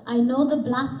 I know the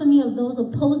blasphemy of those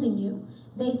opposing you.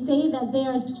 They say that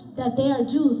they are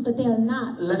Jews, but they are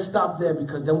not. Let's stop there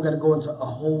because then we're going to go into a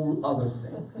whole other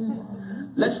thing.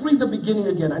 Let's read the beginning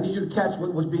again. I need you to catch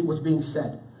what's being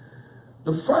said.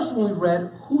 The first one we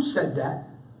read, who said that?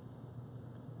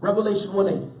 Revelation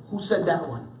 1:8. Who said that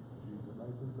one?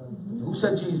 Who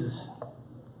said Jesus?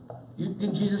 You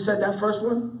think Jesus said that first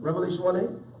one? Revelation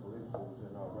 1:8?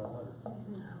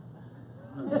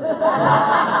 That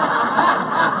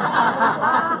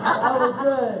was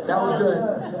good. That was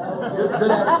good.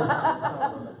 Good answer.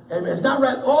 Amen. It's not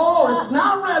red. Oh, it's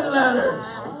not red letters.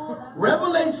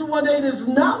 Revelation 1:8 is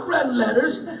not red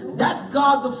letters. That's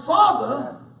God the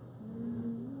Father.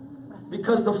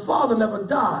 Because the Father never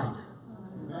died.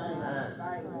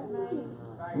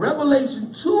 Revelation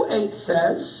 2:8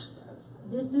 says,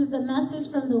 This is the message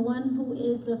from the one who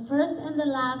is the first and the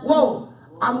last. whoa,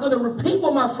 I'm going to repeat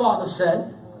what my Father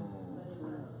said.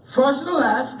 First and the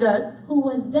last, good. Who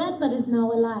was dead but is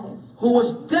now alive. Who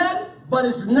was dead but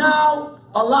is now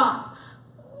alive.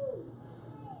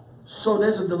 So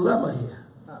there's a dilemma here.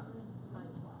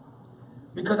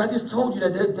 Because I just told you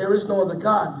that there is no other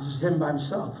God. It's just him by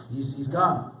himself. He's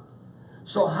God.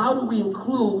 So how do we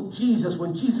include Jesus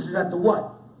when Jesus is at the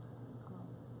what?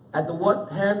 At the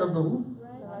what hand of the who?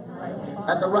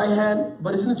 At the right hand.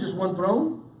 But isn't it just one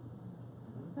throne?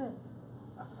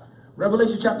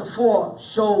 Revelation chapter 4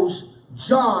 shows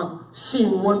John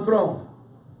seeing one throne.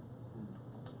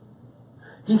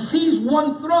 He sees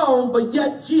one throne, but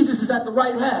yet Jesus is at the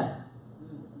right hand.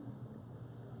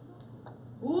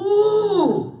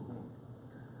 Ooh.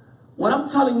 What I'm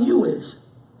telling you is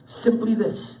simply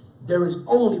this. There is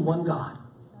only one God.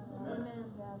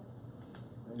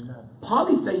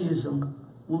 Polytheism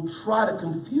will try to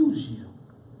confuse you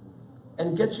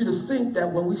and get you to think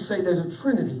that when we say there's a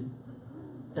Trinity,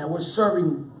 that we're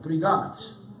serving three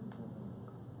gods.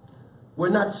 We're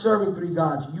not serving three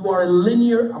gods. You are a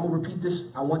linear, I'm going to repeat this.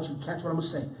 I want you to catch what I'm going to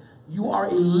say. You are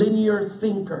a linear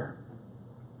thinker.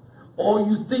 All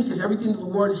you think is everything the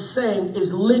word is saying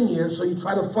is linear, so you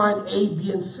try to find A,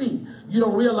 B, and C. You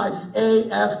don't realize it's A,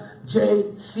 F,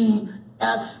 J, C,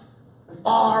 F,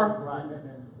 R.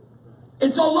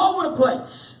 It's all over the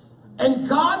place. And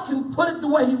God can put it the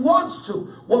way he wants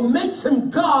to. What makes him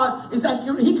God is that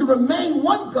he can remain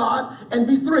one God and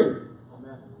be three.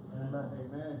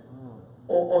 Amen.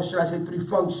 Or should I say three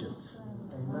functions.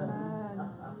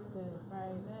 Amen.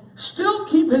 Still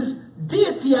keep his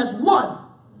deity as one,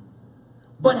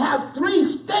 but have three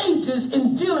stages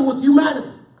in dealing with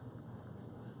humanity.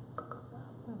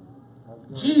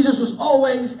 Jesus was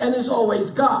always and is always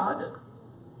God.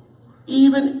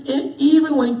 Even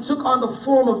when he took on the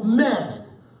form of man.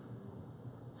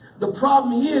 The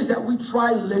problem here is that we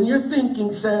try linear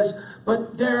thinking, says,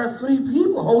 but there are three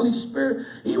people, Holy Spirit.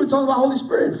 He even talks about Holy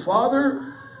Spirit,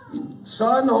 Father,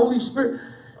 Son, Holy Spirit.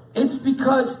 It's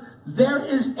because there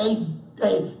is a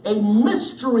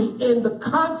mystery in the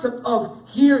concept of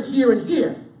here, here, and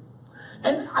here.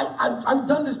 And I've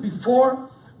done this before,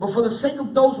 but for the sake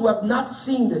of those who have not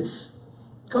seen this,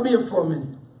 come here for a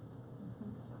minute.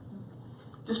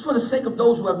 Just for the sake of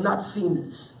those who have not seen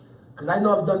this, because I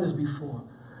know I've done this before.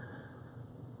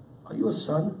 Are you a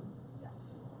son? Yes.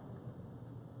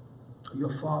 Are you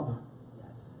a father?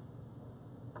 Yes.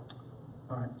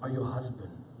 All right. Are you a husband?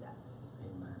 Yes.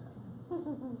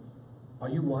 Amen. Are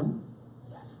you one?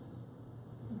 Yes.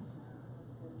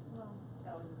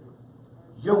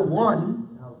 You're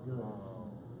one,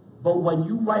 but when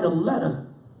you write a letter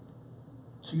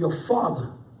to your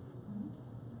father,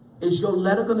 is your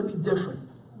letter going to be different?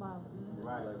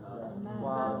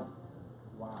 Wow.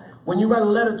 When you write a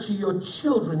letter to your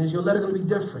children, is your letter going to be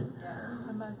different?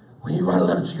 When you write a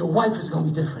letter to your wife, it's going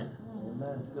to be different.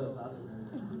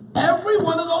 Every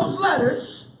one of those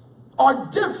letters are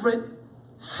different,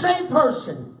 same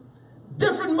person,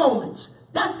 different moments.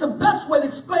 That's the best way to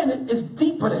explain it. It's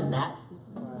deeper than that.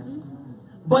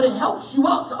 But it helps you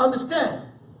out to understand.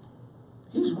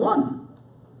 He's one.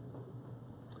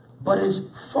 But his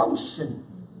function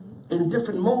in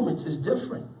different moments is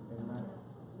different.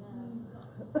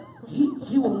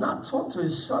 He will not talk to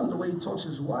his son the way he talks to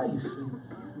his wife. And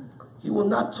he will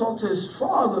not talk to his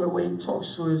father the way he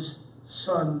talks to his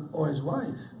son or his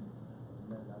wife.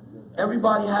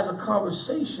 Everybody has a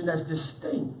conversation that's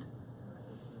distinct.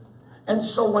 And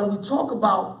so when we talk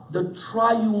about the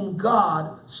triune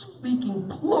God speaking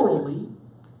plurally,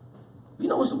 you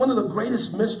know what's one of the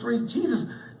greatest mysteries? Jesus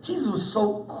was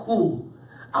so cool.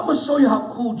 I'm going to show you how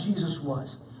cool Jesus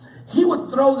was. He would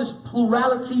throw this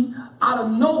plurality out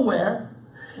of nowhere,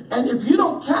 and if you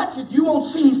don't catch it, you won't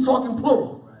see he's talking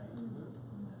plural.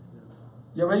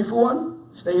 You ready for one?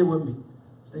 Stay here with me.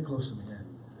 Stay close to me here.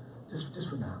 Just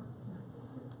for now.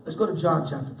 Let's go to John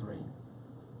chapter 3.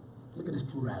 Look at this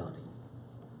plurality.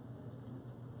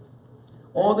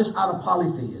 All this out of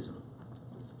polytheism.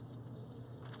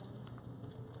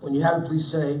 When you have it,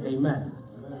 please say amen.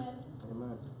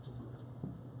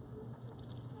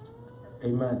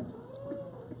 Amen.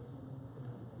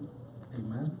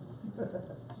 Amen.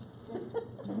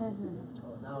 Amen.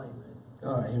 Oh, now amen.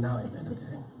 All right, now amen,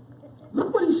 okay.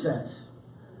 Look what he says.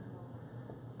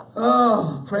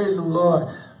 Oh, praise the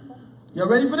Lord. Y'all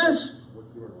ready for this?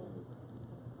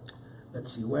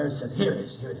 Let's see where it says. Here it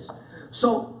is. Here it is.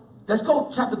 So let's go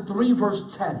chapter 3,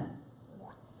 verse 10.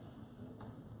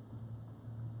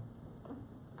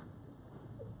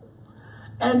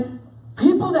 And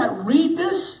people that read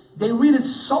this, they read it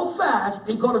so fast,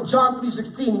 they go to John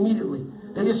 3:16 immediately.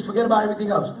 They just forget about everything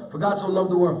else. For God so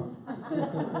loved the world.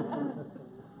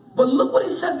 But look what he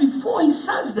said before he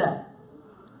says that.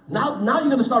 Now you're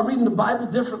going to start reading the Bible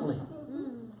differently.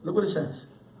 Look what it says.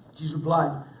 Jesus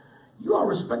replied, you are a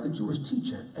respected Jewish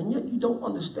teacher, and yet you don't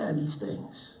understand these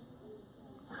things.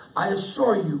 I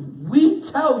assure you, we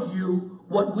tell you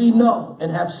what we know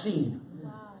and have seen,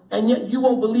 and yet you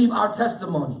won't believe our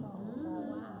testimony.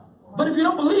 But if you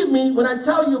don't believe me when I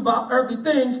tell you about earthly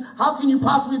things, how can you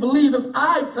possibly believe if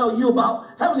I tell you about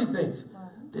heavenly things?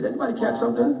 Did anybody catch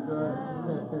something?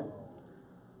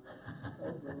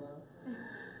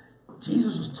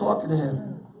 Jesus was talking to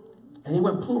him, and he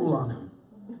went plural on him.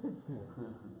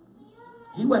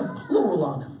 He went plural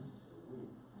on him.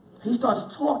 He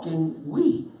starts talking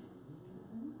we.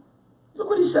 Look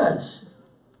what he says.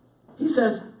 He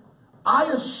says, I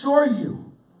assure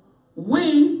you,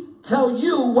 we tell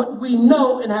you what we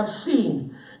know and have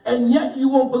seen, and yet you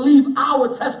won't believe our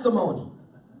testimony.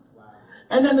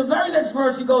 And then the very next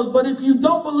verse he goes, but if you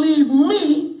don't believe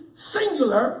me,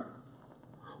 singular,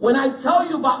 when I tell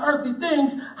you about earthly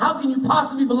things, how can you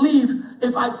possibly believe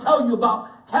if I tell you about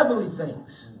heavenly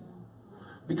things?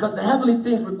 Because the heavenly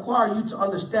things require you to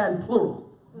understand plural.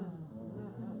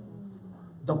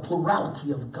 The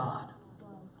plurality of God.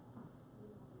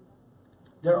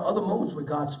 There are other moments where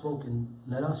God spoke and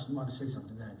let us. You want to say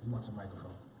something, Dan? He wants a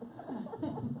microphone.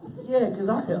 Yeah, because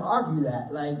I could argue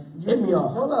that. Like, hit me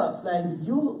off. Hold up. Like,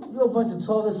 you're a bunch of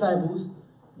 12 disciples.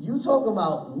 You talk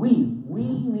about we.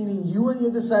 We, meaning you and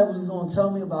your disciples, is going to tell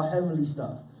me about heavenly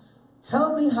stuff.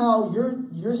 Tell me how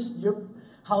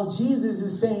how Jesus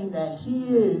is saying that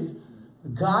he is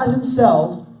God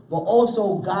himself, but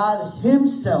also God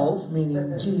himself,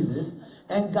 meaning Jesus,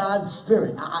 and God's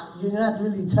spirit. You're not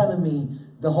really telling me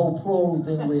the whole plural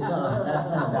thing with God. That's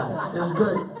not God. This is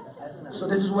good. So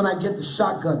this is when I get the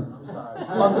shotgun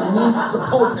underneath the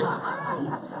pulpit.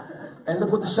 And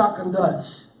look what the shotgun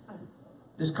does.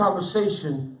 This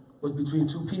conversation was between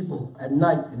two people at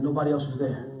night and nobody else was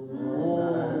there.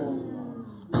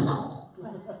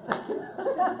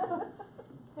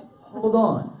 Hold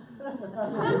on.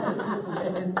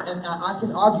 And I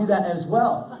can argue that as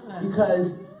well.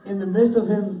 Because in the midst of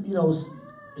him, him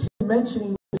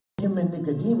mentioning him and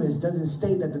Nicodemus doesn't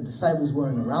state that the disciples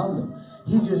weren't around them.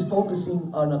 He's just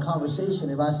focusing on a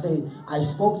conversation. If I say, I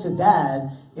spoke to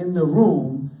Dad in the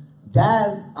room,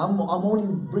 Dad, I'm only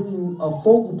bringing a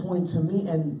focal point to me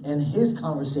and his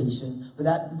conversation, but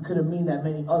that could have mean that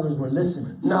many others were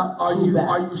listening. Now, are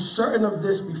you certain of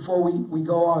this before we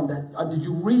go on? That did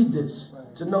you read this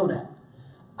to know that?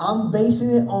 I'm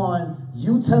basing it on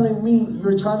you telling me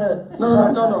you're trying to...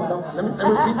 No. Let me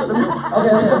repeat that.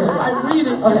 Okay.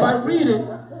 If I read it,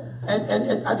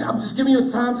 and I'm just giving you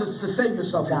time to save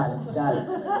yourself. Got it.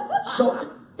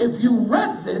 So if you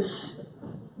read this,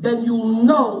 then you'll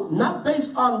know, not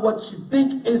based on what you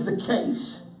think is the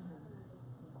case.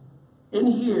 In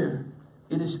here,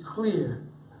 it is clear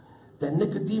that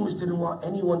Nicodemus didn't want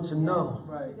anyone to know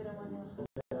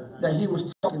that he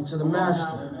was talking to the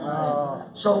master.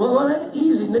 So, wait,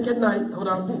 easy, Nick at night. Hold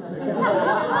on. Nick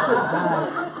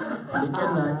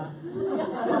at night.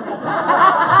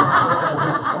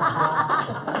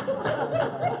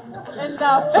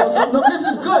 No, this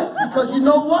is good, because you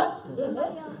know what?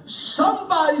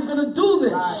 Somebody's going to do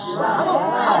this.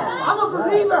 I'm a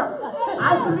believer.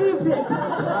 I believe this.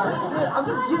 I'm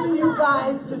just giving you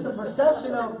guys just a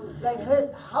perception of, like, hey,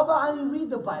 how about I didn't read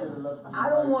the Bible? I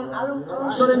don't want.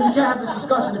 So then you can't have this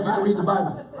discussion if you don't read the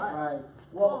Bible. Right.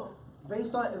 Well,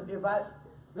 based on if I,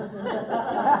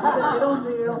 they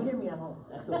don't hear me at home.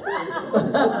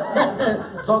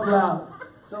 Talk loud.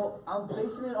 So I'm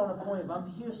basing it on a point. If I'm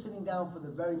here sitting down for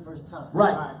the very first time,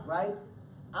 right.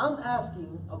 I'm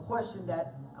asking a question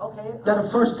that that a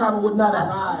first timer would not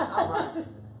ask.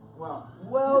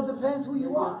 Well, it depends who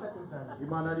you are. You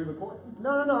might not even quote.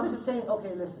 No. I'm just saying.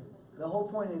 Okay, listen. The whole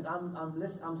point is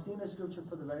I'm seeing the scripture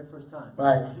for the very first time.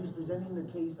 Right. He's presenting the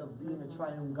case of being a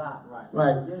triune God.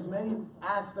 Right. There's many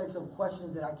aspects of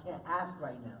questions that I can't ask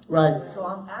right now. Right. So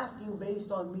I'm asking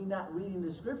based on me not reading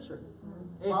the scripture.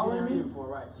 Following me?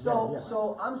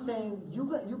 So I'm saying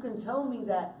you can tell me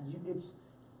that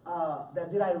that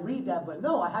did I read that, but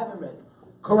no, I haven't read it.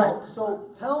 Correct. So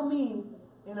tell me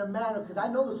in a manner, because I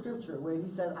know the scripture where he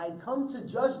says, I come to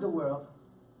judge the world,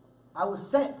 I was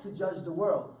sent to judge the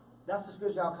world. That's the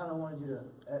scripture I kind of wanted you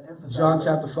to emphasize. John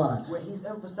chapter 5. Where he's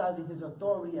emphasizing his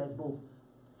authority as both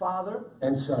Father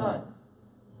And Son.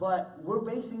 But we're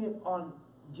basing it on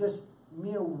just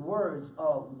mere words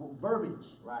of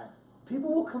verbiage. Right.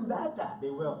 People will combat that. They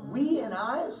will. We and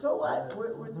I, so what?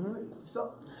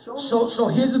 So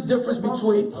here's the difference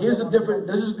between, this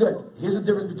is good. Here's the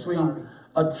difference between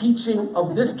a teaching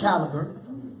of this caliber.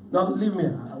 No, leave me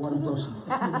in. I want him closer.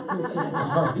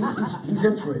 He's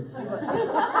in for it.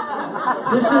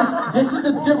 This is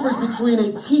the difference between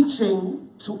a teaching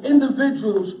to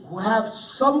individuals who have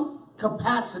some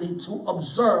capacity to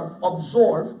absorb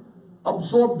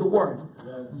the word,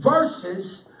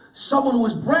 versus someone who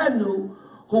is brand new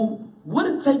who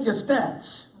wouldn't take your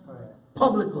stance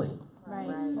publicly. Right.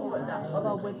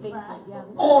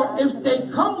 Or if they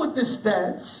come with this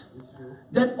stance,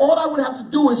 then all I would have to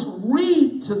do is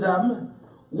read to them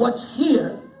what's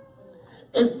here.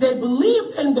 If they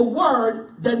believed in the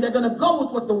word, then they're going to go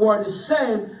with what the word is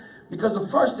saying, because the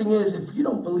first thing is, if you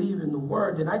don't believe in the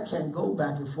word, then I can't go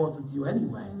back and forth with you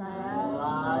anyway. Amen.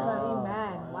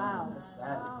 Wow.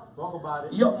 Talk about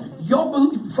it. Your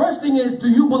first thing is, do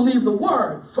you believe the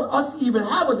word? For us to even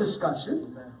have a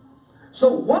discussion.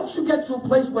 So once you get to a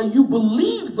place where you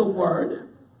believe the word,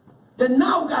 then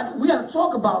now we got to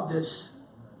talk about this,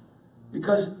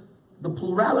 because the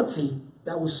plurality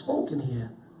that was spoken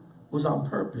here was on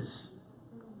purpose.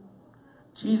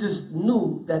 Jesus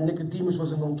knew that Nicodemus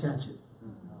wasn't going to catch it,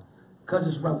 because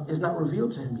it's not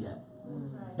revealed to him yet.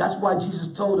 That's why Jesus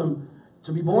told him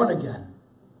to be born again.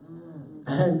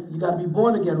 And you got to be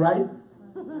born again, right?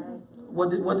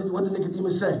 What did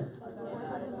Nicodemus say?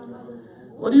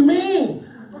 What do you mean?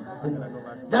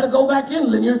 Got to go back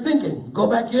in, linear thinking. Go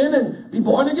back in and be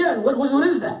born again. What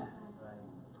is that?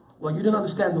 Well, you didn't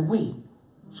understand the we,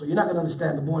 so you're not going to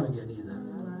understand the born again either.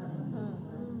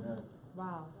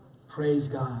 Wow. Praise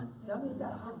God. Tell me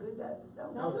how good that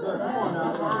was. Good. Come on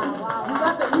now. Wow.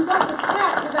 You got the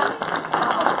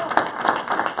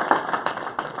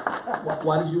snap.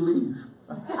 Why did you leave?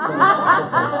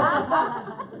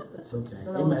 It's okay.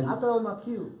 Amen. I thought it was my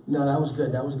cue. No, that was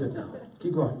good. That was good. Now,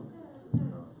 keep going.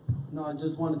 No, I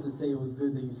just wanted to say it was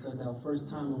good that you said that. First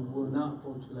time we will not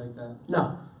approach you like that.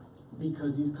 No.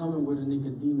 Because he's coming with a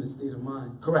Nicodemus state of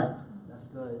mind. Correct. That's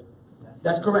good.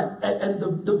 That's correct. And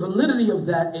the validity of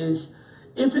that is,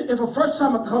 if a first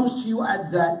timer comes to you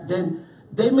at that, then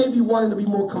they may be wanting to be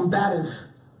more combative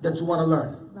than to want to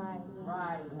learn.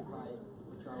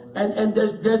 And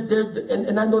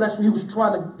and I know that's what he was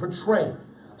trying to portray.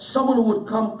 Someone who would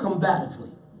come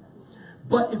combatively.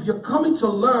 But if you're coming to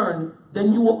learn,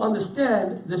 then you will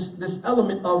understand this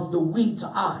element of the we to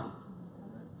I.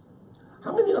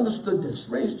 How many understood this?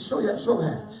 Show of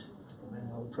hands.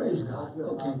 Praise God.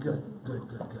 Okay, good.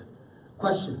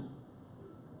 Question.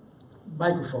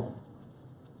 Microphone.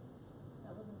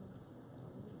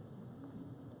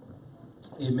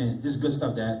 Amen. This is good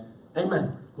stuff, Dad.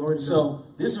 Amen. Glory to God. So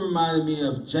this reminded me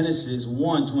of Genesis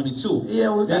 1:22.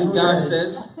 Yeah, then God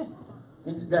says,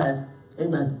 go ahead.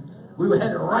 Amen. We were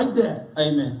headed right there.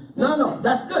 Amen. No,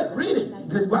 that's good. Read it.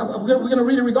 We're going to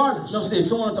read it regardless. No, say if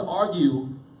someone wanted to argue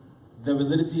the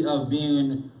validity of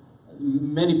being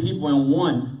many people in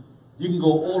one, you can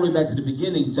go all the way back to the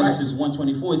beginning. Genesis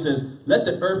 1:24. It says, "Let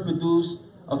the earth produce."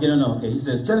 Okay, no. Okay, he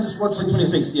says Genesis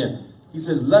 1:26. Yeah, he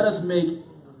says, "Let us make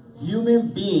human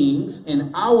beings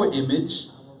in our image,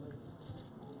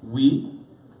 we,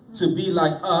 to be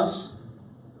like us.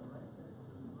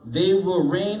 They will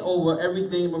reign over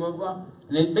everything." Blah blah blah.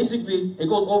 And it basically it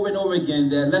goes over and over again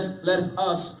that let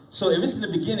us. So if it's in the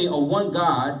beginning of one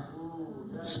God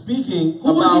speaking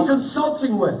who about is he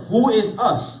consulting with? Who is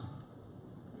us?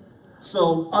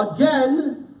 So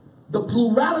again, the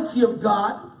plurality of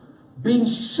God being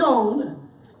shown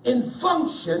in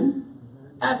function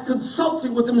as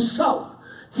consulting with himself.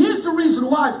 Here's the reason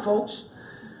why, folks.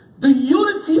 The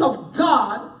unity of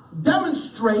God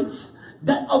demonstrates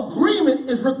that agreement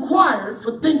is required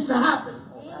for things to happen.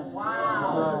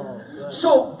 Wow.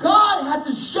 So God had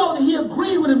to show that he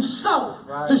agreed with himself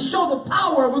to show the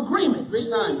power of agreement. Three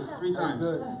times.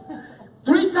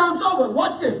 3 times over.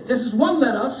 Watch this. This is one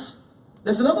let us.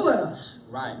 There's another let us.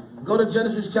 Right. Go to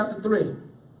Genesis chapter 3.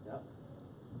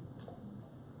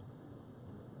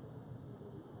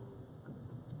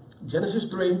 Genesis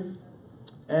 3.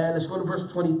 And let's go to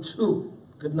verse 22.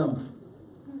 Good number.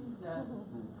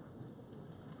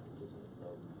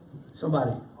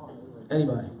 Somebody.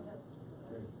 Anybody.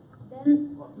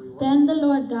 Then the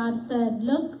Lord God said,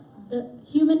 "Look, the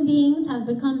human beings have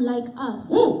become like us,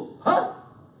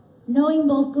 knowing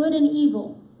both good and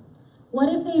evil. What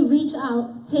if they reach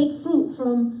out, take fruit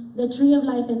from the tree of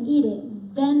life and eat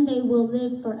it. Then they will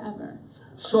live forever.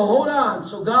 So hold on.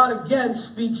 So God again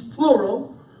speaks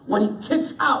plural when he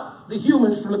kicks out the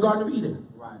humans from the Garden of Eden.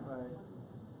 Right.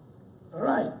 All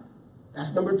right.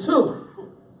 That's number 2.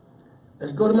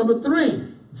 Let's go to number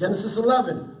 3. Genesis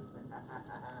 11.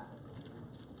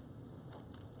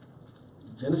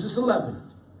 Genesis 11.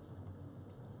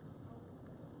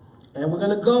 And we're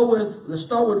going to go with, let's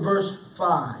start with verse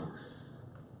 5.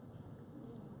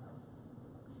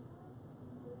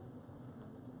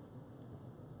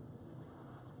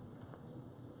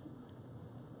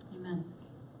 Amen.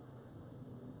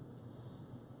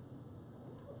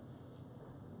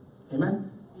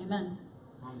 Amen? Amen.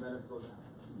 Let's go down.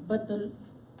 But the,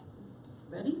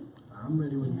 ready? I'm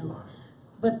ready when you are.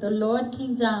 But the Lord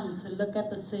came down to look at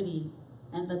the city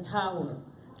and the tower.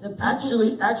 The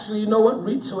people, Actually, you know what?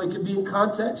 Read so it can be in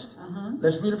context.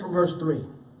 Let's read it from verse 3.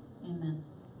 Amen.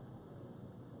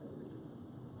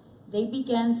 They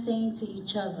began saying to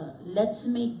each other, let's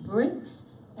make bricks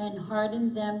and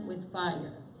harden them with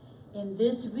fire. In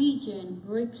this region,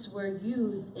 bricks were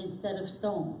used instead of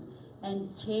stone,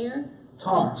 and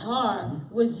tar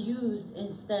was used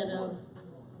instead of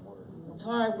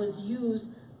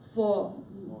for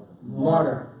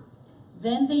Mortar.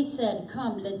 Then they said,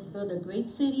 come, let's build a great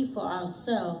city for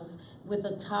ourselves with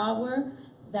a tower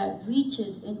that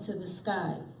reaches into the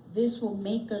sky. This will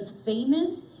make us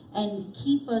famous and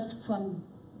keep us from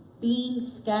being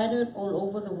scattered all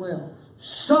over the world.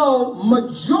 So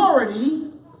majority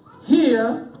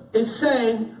here is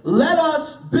saying, let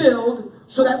us build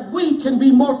so that we can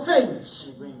be more famous.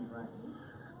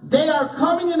 They are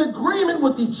coming in agreement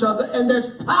with each other, and there's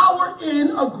power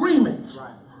in agreement.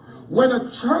 Right. When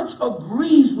a church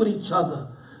agrees with each other,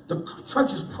 the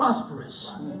church is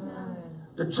prosperous.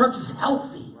 The church is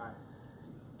healthy.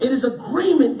 It is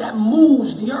agreement that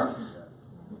moves the earth.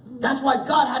 That's why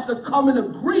God had to come in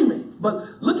agreement.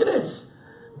 But look at this.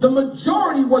 The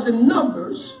majority was in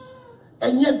numbers,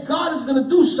 and yet God is going to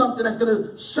do something that's going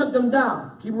to shut them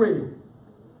down. Keep reading.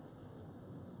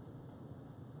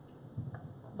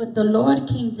 But the Lord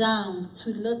came down to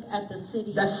look at the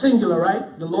city. That's singular,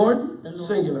 right? The Lord? The Lord.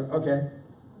 Singular, okay.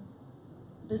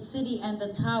 The city and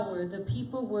the tower the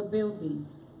people were building.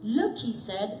 Look, he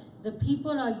said, the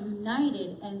people are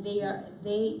united and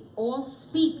they all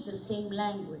speak the same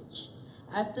language.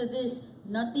 After this,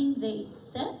 nothing they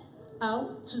set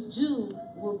out to do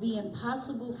will be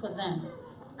impossible for them.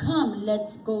 Come,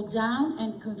 let's go down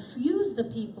and confuse the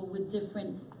people with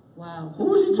different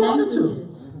Who is he talking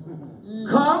languages.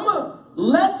 Come,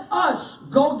 let us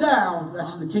go down.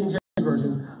 That's the King James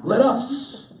Version. Let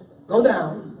us go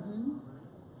down.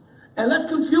 And let's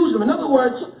confuse them. In other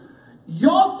words,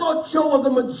 y'all thought you were the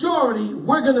majority.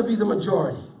 We're going to be the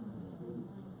majority.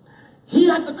 He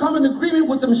had to come in agreement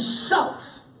with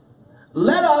himself.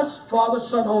 Let us, Father,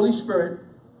 Son, Holy Spirit,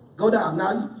 go down.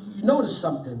 Now, you notice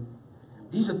something.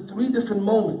 These are 3 different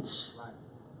moments.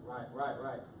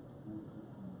 Right.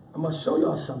 I'm going to show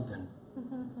y'all something.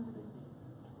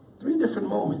 3 different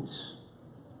moments.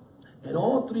 And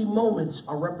all 3 moments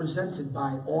are represented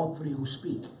by all 3 who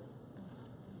speak.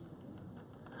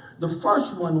 The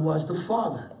first one was the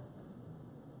Father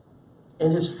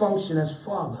in his function as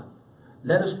Father.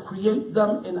 Let us create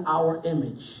them in our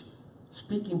image,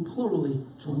 speaking plurally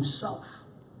to himself.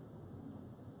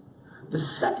 The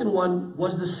second one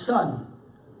was the Son,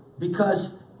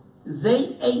 because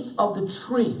they ate of the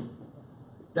tree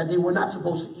that they were not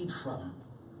supposed to eat from.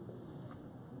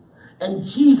 And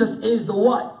Jesus is the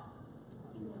what?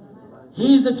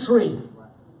 He's the tree.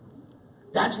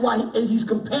 That's why he's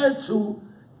compared to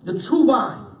the true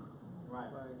vine.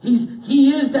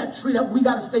 He is that tree that we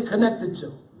got to stay connected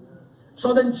to.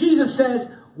 So then Jesus says,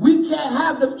 we can't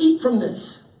have them eat from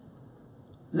this.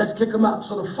 Let's kick them out.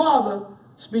 So the Father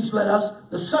speaks, let us.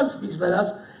 The Son speaks, let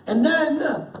us. And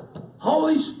then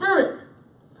Holy Spirit,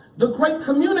 the great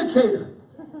communicator,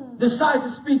 decides to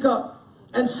speak up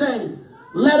and say,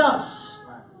 let us.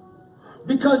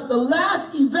 Because the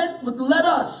last event with let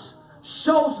us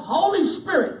shows Holy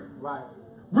Spirit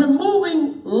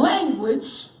removing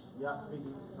language,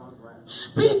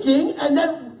 speaking, and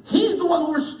then he's the one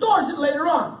who restores it later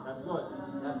on. That's good.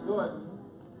 That's good.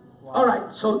 Wow. All right,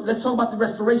 so let's talk about the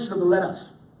restoration of the let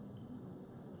us.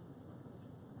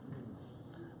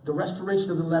 The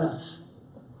restoration of the let us.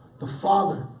 The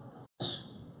Father.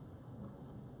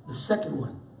 The second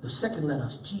one. The second let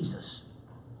us, Jesus.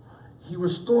 He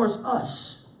restores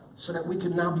us so that we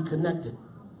can now be connected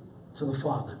to the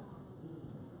Father.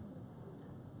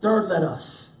 Third let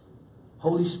us.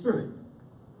 Holy Spirit.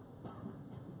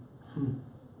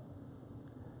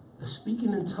 The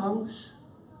speaking in tongues,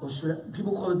 or should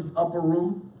people call it the upper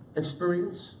room?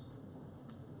 experience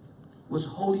was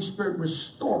Holy Spirit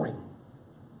restoring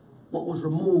what was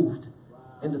removed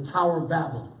in the Tower of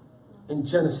Babel in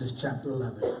Genesis chapter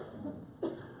 11.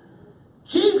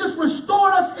 Jesus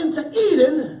restored us into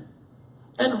Eden,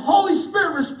 and Holy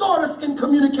Spirit restored us in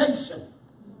communication.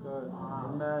 Good.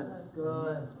 Amen. That's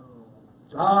good.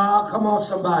 Ah, come on,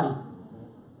 somebody.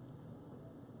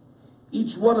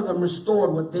 Each one of them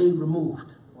restored what they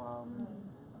removed. Wow.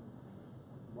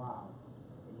 Wow.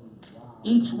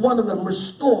 Each one of them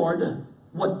restored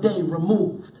what they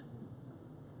removed.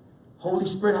 Holy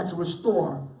Spirit had to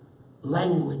restore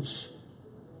language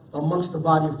amongst the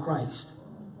body of Christ.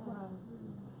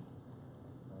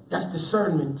 That's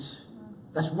discernment.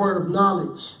 That's word of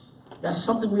knowledge. That's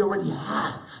something we already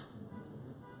have,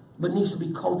 but needs to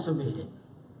be cultivated.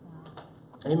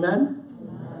 Amen?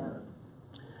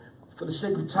 For the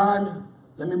sake of time,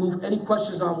 let me move. Any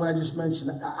questions on what I just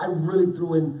mentioned? I really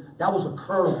threw in, that was a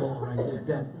curveball right there.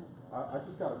 Dad. I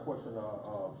just got a question,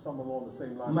 some along the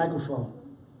same line. Microphone.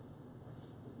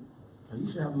 Oh, you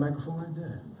should have a microphone right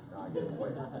there. Nah, get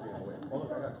away. Hold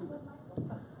on, I got two.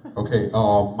 Okay,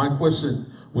 my question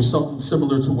was something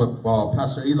similar to what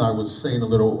Pastor Eli was saying a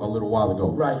little while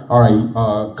ago. Right. All right,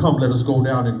 come, let us go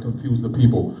down and confuse the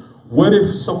people. What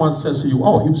if someone says to you,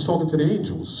 oh, he was talking to the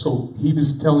angels, so he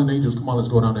was telling the angels, come on, let's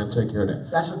go down there and take care of that?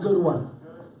 That's a good one.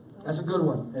 That's a good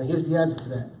one. And here's the answer to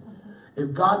that.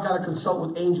 If God got to consult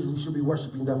with angels, we should be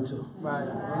worshiping them too. Right.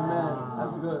 Amen.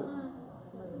 That's good.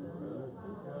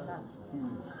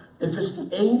 If it's the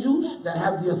angels that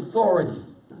have the authority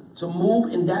to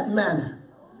move in that manner,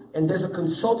 and there's a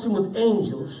consulting with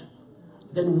angels,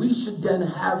 then we should then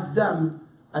have them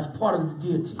as part of the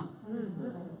deity.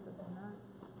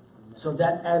 So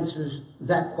that answers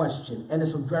that question, and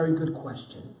it's a very good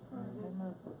question.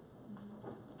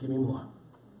 Give me more.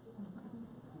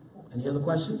 Any other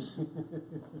questions?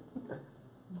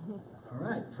 All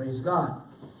right, praise God.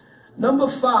 Number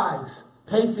 5,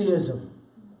 pantheism.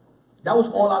 That was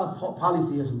all out of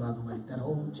polytheism, by the way, that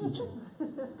whole teaching.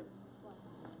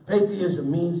 Pantheism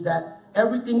means that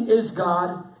everything is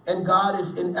God, and God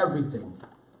is in everything.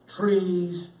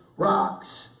 Trees,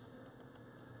 rocks,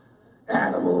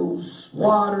 animals,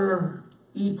 water,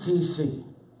 etc.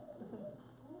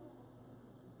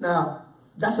 Now,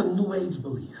 that's a New Age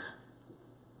belief.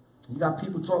 You got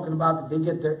people talking about that they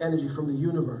get their energy from the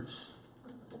universe.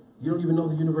 You don't even know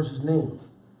the universe's name.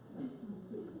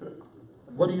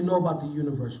 What do you know about the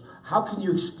universe? How can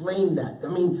you explain that? I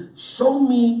mean, show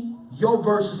me your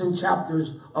verses and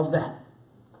chapters of that.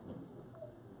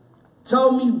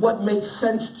 Tell me what makes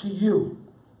sense to you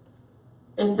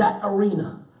in that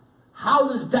arena. How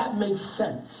does that make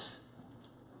sense?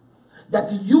 That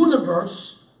the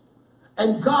universe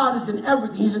and God is in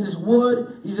everything. He's in this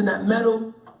wood. He's in that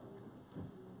metal.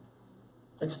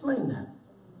 Explain that.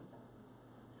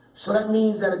 So that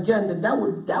means that, again, that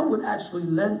would actually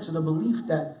lend to the belief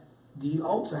that the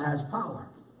altar has power.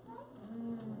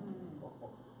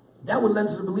 That would lend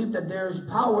to the belief that there is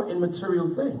power in material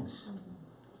things.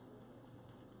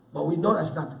 But we know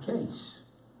that's not the case.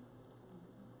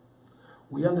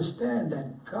 We understand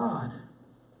that God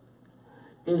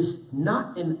is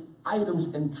not in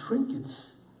items and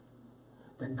trinkets.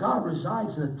 That God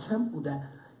resides in a temple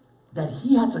that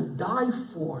he had to die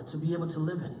for to be able to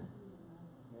live in.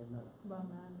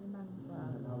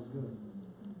 That was good.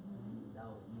 That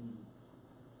was me.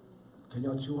 Can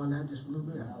y'all chew on that just a little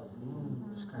bit?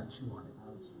 Just kind of chew on it.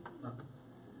 Look,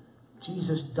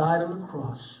 Jesus died on the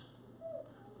cross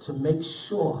to make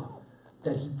sure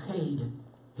that he paid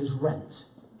his rent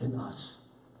in us.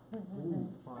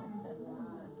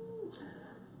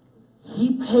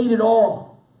 He paid it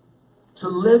all to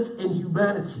live in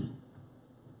humanity,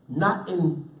 not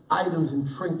in items and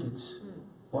trinkets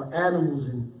or animals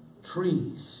and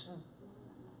trees.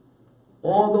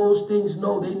 All those things, they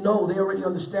already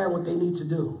understand what they need to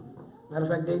do. Matter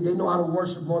of fact, they know how to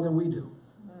worship more than we do.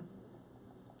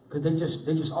 Because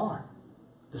they just are.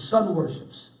 The sun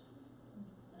worships.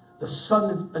 The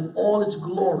sun in all its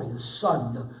glory, the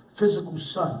sun, the physical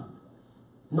sun,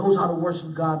 knows how to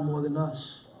worship God more than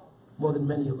us. More than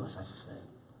many of us, I should say.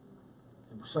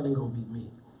 The sun ain't going to beat me.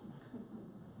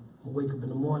 I'm going to wake up in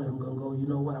the morning, I'm going to go, you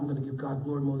know what, I'm going to give God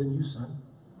glory more than you, son.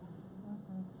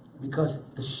 Because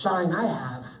the shine I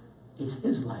have is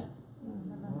his light.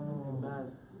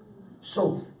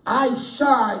 So I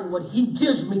shine what he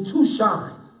gives me to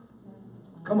shine.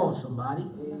 Come on, somebody.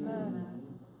 Amen.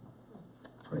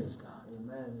 Praise God.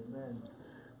 Amen. Amen.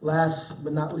 Last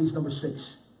but not least, number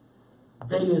 6.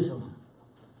 Deism.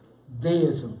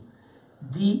 Deism.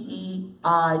 D-E-I-S-M.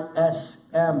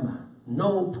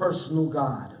 No personal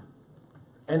God.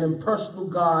 an impersonal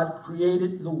God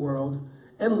created the world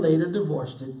and later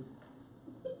divorced it,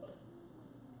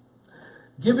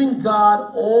 giving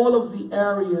God all of the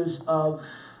areas of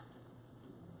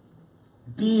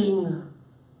being,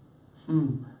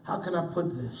 how can I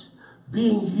put this?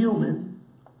 Being human,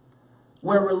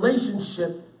 where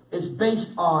relationship is based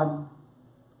on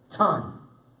time.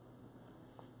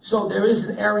 So there is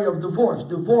an area of divorce.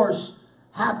 Divorce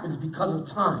happens because of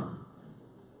time.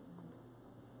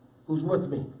 Who's with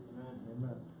me?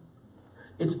 Amen.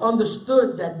 It's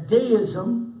understood that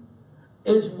deism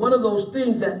is one of those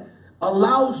things that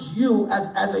allows you,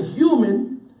 as a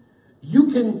human,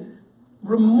 you can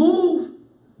remove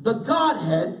the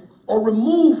Godhead or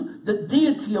remove the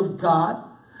deity of God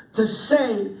to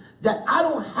say that I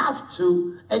don't have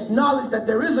to acknowledge that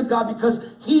there is a God because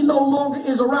he no longer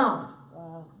is around.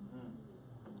 Wow.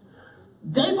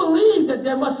 They believe that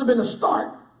there must have been a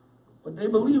start. What they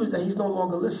believe is that he's no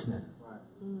longer listening. Right.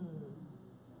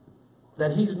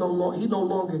 That he no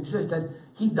longer exists, that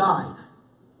he died.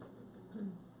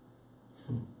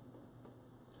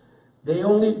 They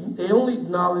only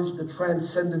acknowledge the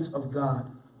transcendence of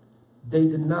God. They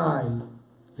deny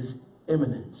his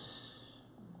immanence.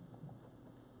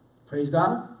 Praise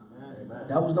God. Amen.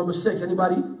 That was number 6.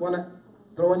 Anybody want to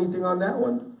throw anything on that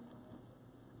one?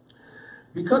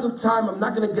 Because of time, I'm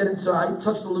not going to get into, I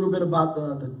touched a little bit about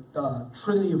the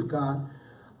Trinity of God,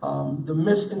 the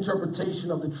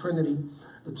misinterpretation of the Trinity.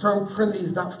 The term Trinity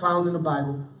is not found in the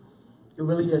Bible. It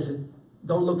really isn't.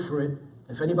 Don't look for it.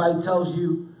 If anybody tells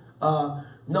you,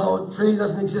 no, Trinity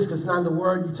doesn't exist because it's not in the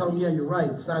Word, you tell them, yeah, you're right,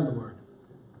 it's not in the Word.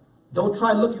 Don't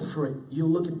try looking for it.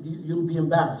 You'll be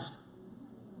embarrassed.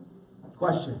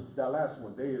 Question. That last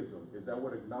one, deism, is that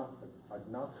what agnostics?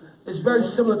 It's very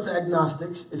similar to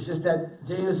agnostics. It's just that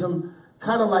deism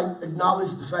kind of like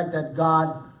acknowledged the fact that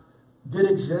God did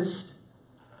exist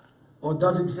or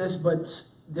does exist, but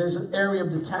there's an area of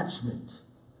detachment.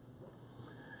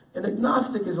 An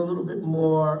agnostic is a little bit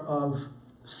more of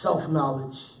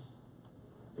self-knowledge.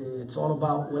 It's all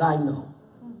about what I know.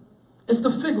 It's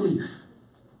the fig leaf.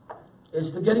 It's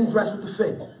the getting dressed with the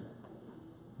fig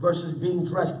versus being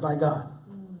dressed by God.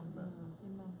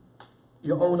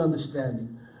 Your own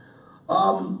understanding.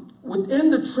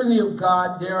 Within the Trinity of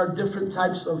God, there are different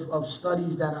types of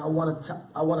studies that I want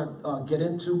to get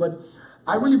into, but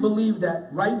I really believe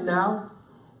that right now,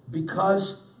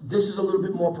 because this is a little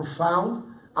bit more profound,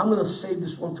 I'm going to save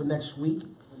this one for next week.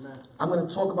 Amen. I'm going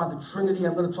to talk about the Trinity.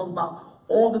 I'm going to talk about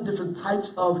all the different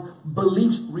types of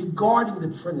beliefs regarding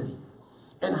the Trinity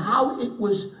and how it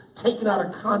was taken out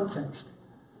of context.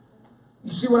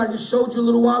 You see what I just showed you a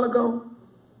little while ago?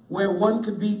 Where one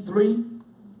could be 3,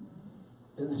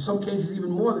 and in some cases even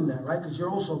more than that, right? Because you're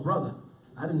also a brother.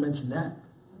 I didn't mention that.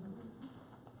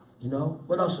 You know,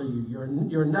 what else are you? You're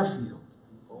a nephew.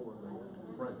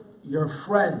 You're a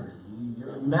friend.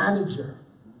 You're a manager.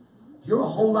 You're a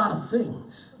whole lot of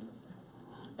things.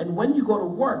 And when you go to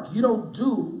work, you don't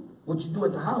do what you do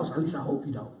at the house. At least I hope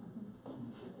you don't.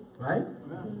 Right?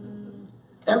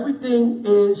 Everything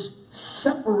is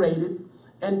separated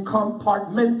and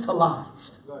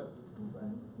compartmentalized.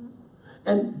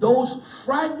 And those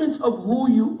fragments of who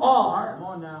you are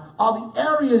the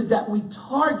areas that we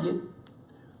target.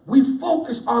 We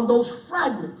focus on those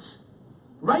fragments.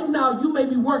 Right now, you may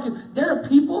be working. There are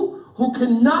people who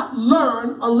cannot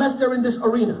learn unless they're in this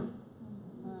arena.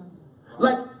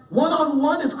 Like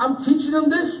one-on-one, if I'm teaching them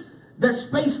this, they're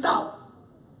spaced out.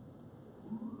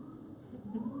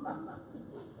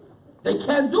 They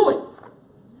can't do it.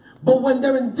 But when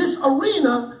they're in this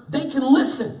arena, they can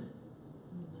listen.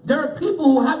 There are people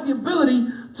who have the ability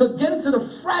to get into the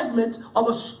fragment of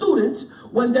a student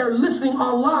when they're listening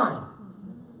online.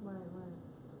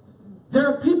 There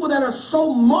are people that are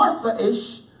so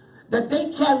Martha-ish that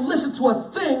they can't listen to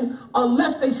a thing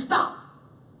unless they stop.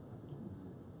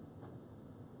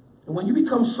 And when you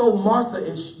become so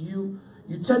Martha-ish, you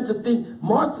tend to think,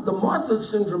 the Martha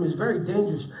syndrome is very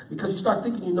dangerous because you start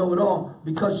thinking you know it all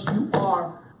because you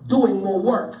are doing more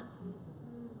work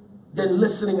than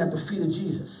listening at the feet of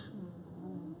Jesus.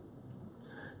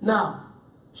 Now,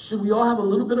 should we all have a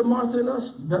little bit of Martha in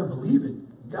us? You better believe it.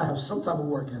 You got to have some type of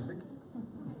work ethic.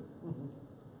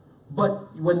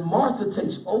 But when Martha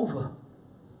takes over,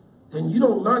 then you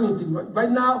don't learn anything. Right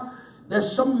now,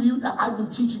 there's some of you that I've been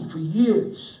teaching for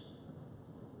years.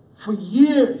 For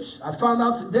years. I found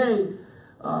out today,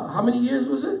 how many years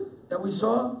was it that we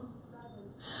saw?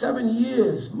 7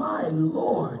 years. My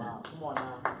Lord. Come on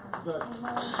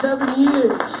now. 7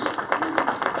 years.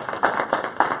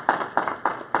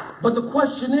 But the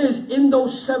question is, in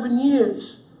those 7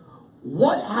 years,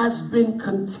 what has been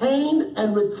contained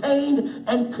and retained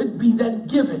and could be then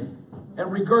given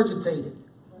and regurgitated.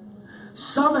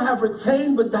 Some have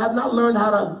retained but have not learned how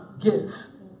to give.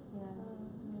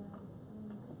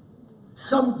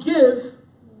 Some give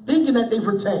thinking that they've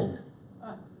retained.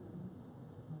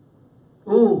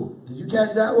 Ooh, did you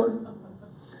catch that one?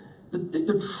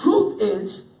 The truth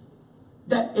is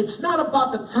that it's not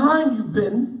about the time you've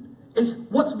been, it's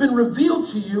what's been revealed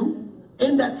to you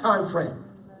in that time frame.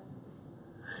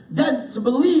 Then to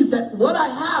believe that what I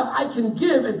have, I can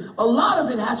give, and a lot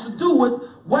of it has to do with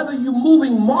whether you're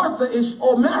moving Martha-ish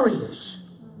or Mary-ish.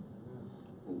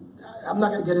 I'm not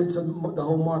going to get into the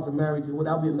whole Martha-Mary thing,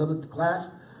 that'll be another class,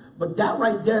 but that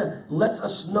right there lets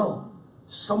us know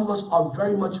some of us are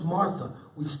very much Martha.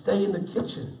 We stay in the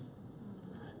kitchen.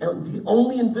 And the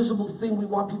only invisible thing we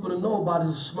want people to know about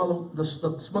is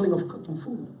the smelling of cooking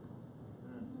food,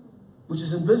 which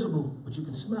is invisible, but you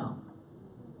can smell.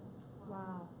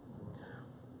 Wow.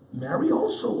 Mary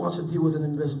also wants to deal with an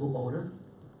invisible odor,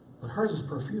 but hers is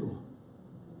perfume.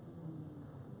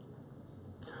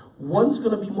 One's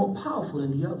going to be more powerful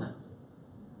than the other.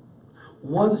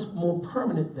 One's more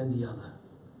permanent than the other.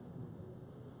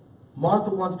 Martha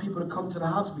wants people to come to the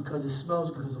house because it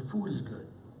smells, because the food is good.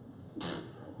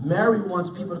 Mary wants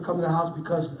people to come to the house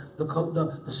because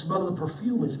the smell of the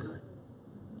perfume is good.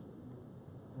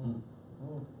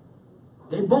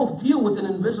 They both deal with an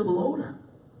invisible odor.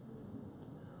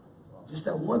 Just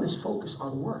that one is focused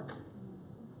on work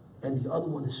and the other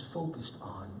one is focused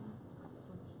on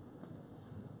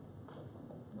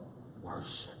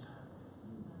worship.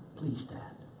 Please stand.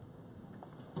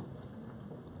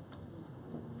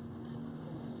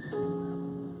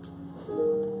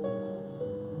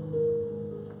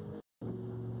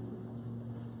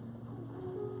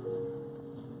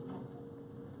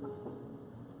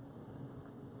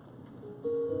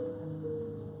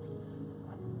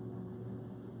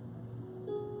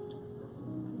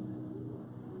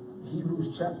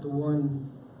 Hebrews chapter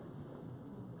 1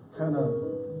 kind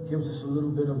of gives us a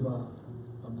little bit of a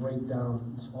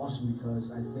breakdown. It's awesome because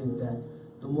I think that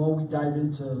the more we dive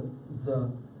into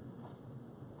the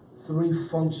three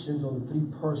functions or the three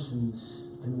persons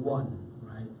in one,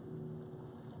 right,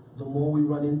 the more we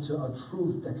run into a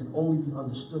truth that can only be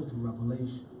understood through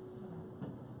revelation.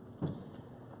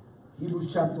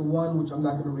 Hebrews chapter 1, which I'm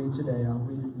not going to read today, I'll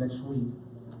read it next week,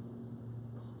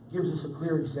 gives us a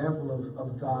clear example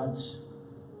of God's,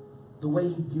 the way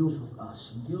he deals with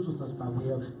us. He deals with us by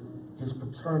way of his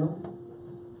paternal.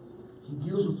 He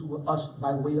deals with us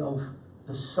by way of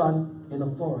the Son in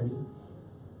authority.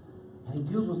 And he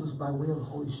deals with us by way of the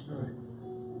Holy Spirit.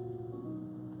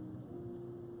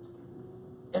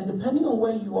 And depending on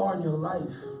where you are in your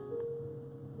life,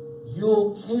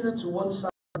 you'll cater to one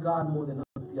side of God more than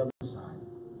the other side.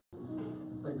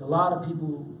 Like a lot of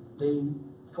people, they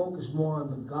focus more on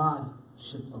the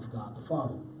Godship of God, the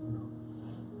Father, you know.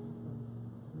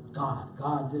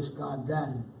 God this, God that.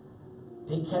 And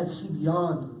they can't see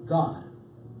beyond God,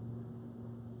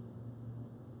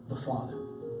 the Father.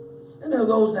 And there are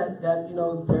those that you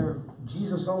know, they're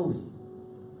Jesus only.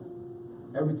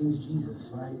 Everything's Jesus,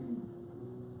 right?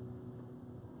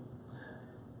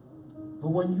 But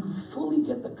when you fully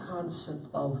get the concept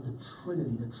of the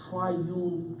Trinity, the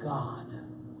triune God,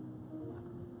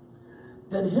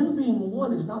 then him being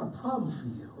one is not a problem for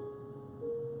you.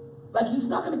 Like, he's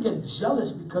not going to get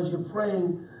jealous because you're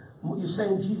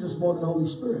saying Jesus more than the Holy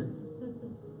Spirit.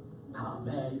 Nah,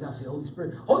 man, you got to say Holy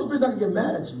Spirit. Holy Spirit's not going to get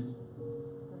mad at you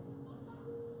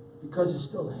because it's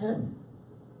still him.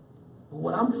 But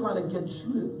what I'm trying to get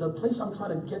you to, the place I'm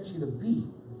trying to get you to be,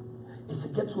 is to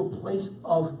get to a place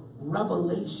of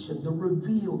revelation, the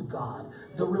revealed God,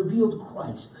 the revealed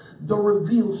Christ, the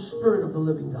revealed Spirit of the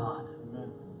living God.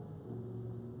 Amen.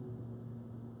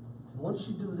 Once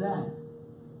you do that,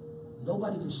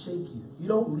 nobody can shake you. You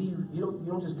don't leave, you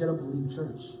don't just get up and leave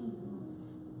church.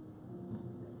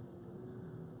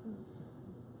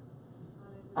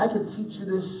 I could teach you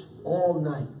this all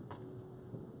night.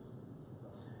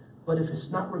 But if it's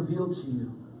not revealed to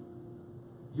you,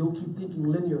 you'll keep thinking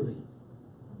linearly.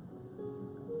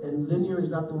 And linear is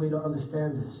not the way to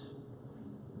understand this.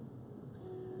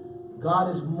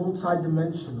 God is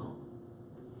multidimensional.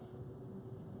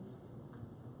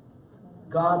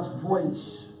 God's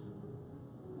voice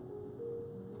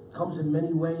comes in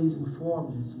many ways and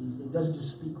forms. He doesn't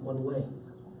just speak one way.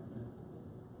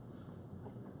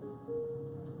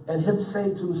 And him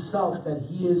saying to himself that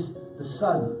he is the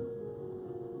Son.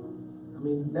 I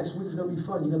mean, next week is going to be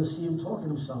fun. You're going to see him talking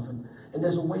to himself. And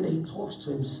there's a way that he talks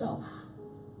to himself.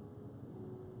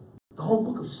 The whole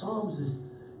book of Psalms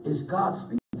is God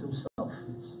speaking to himself.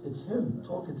 It's him. him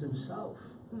talking to himself.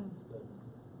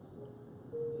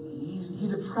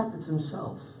 He's attracted to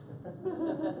himself.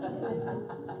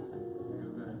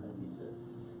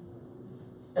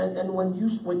 And when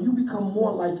you become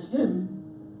more like him,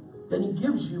 then he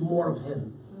gives you more of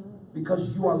him.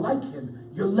 Because you are like him.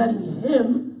 You're letting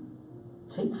him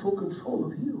take full control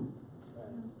of you.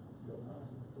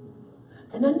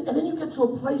 And then you get to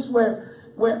a place where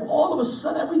all of a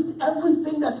sudden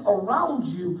everything that's around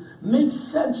you makes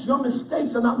sense. Your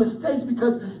mistakes are not mistakes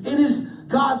because it is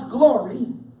God's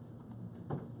glory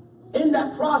in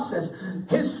that process.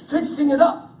 His fixing it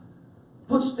up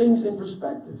puts things in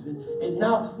perspective. And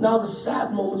now the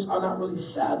sad moments are not really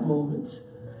sad moments.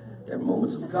 They're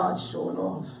moments of God showing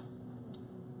off.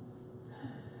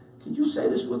 Can you say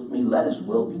this with me? Let his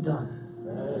will be done.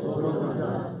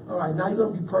 All right, now you're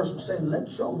going to be personal. Say, let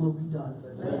your will be done.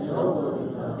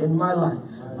 In my life.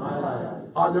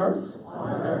 On earth.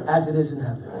 As it is in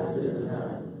heaven.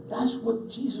 That's what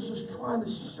Jesus is trying to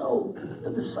show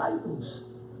the disciples.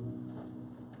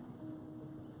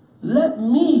 Let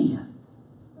me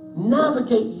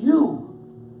navigate you.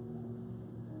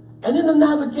 And in the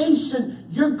navigation,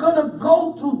 you're going to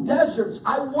go through deserts.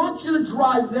 I want you to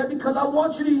drive there because I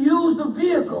want you to use the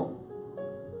vehicle.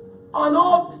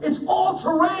 It's all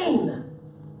terrain.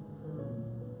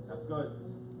 That's good.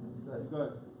 That's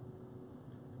good.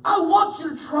 I want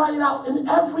you to try it out in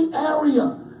every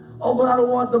area. Oh, but I don't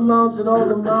want the mountain. Oh,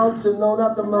 the mountain. No,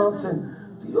 not the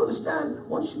mountain. Do you understand?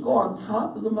 Once you go on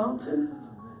top of the mountain,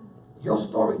 your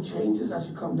story changes as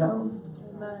you come down.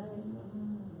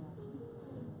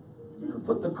 You can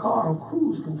put the car on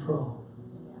cruise control.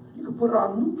 You can put it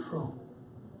on neutral.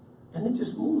 And it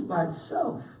just moves by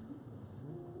itself.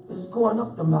 It's going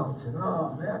up the mountain.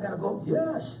 Oh, man, I got to go.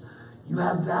 Yes, you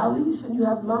have valleys and you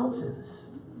have mountains.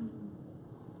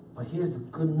 But here's the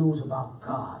good news about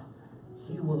God.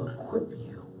 He will equip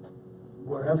you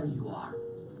wherever you are.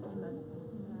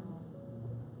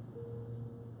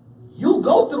 You'll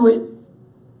go through it,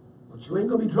 but you ain't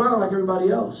going to be drowning like everybody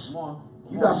else. Come on.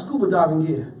 You got scuba diving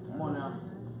gear. Come on now.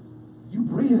 You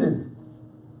breathing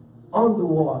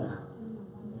underwater.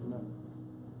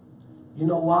 You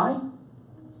know why?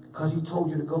 Because he told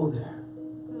you to go there.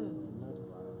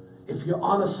 If you're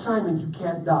on assignment, you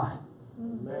can't die.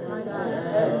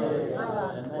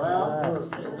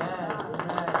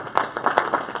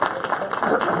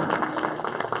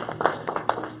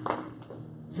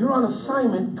 You're on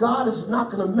assignment. God is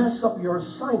not going to mess up your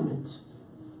assignment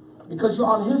because you're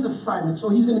on his assignment. So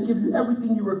he's going to give you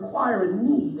everything you require and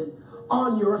need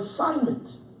on your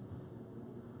assignment.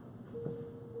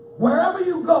 Wherever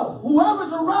you go,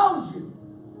 whoever's around you,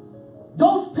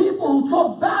 those people who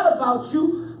talk bad about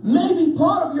you may be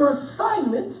part of your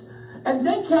assignment and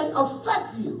they can't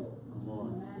affect you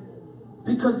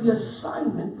because the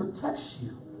assignment protects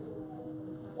you.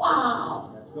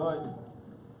 Wow. That's good.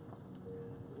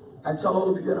 I tell all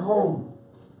of you at home,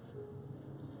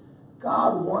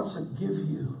 God wants to give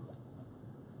you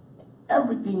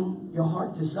everything your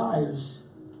heart desires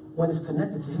when it's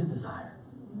connected to his desire.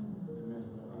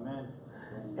 Amen.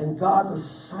 And God's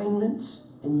assignment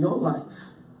in your life,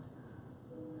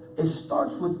 it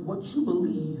starts with what you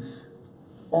believe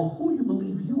or who you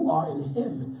believe you are in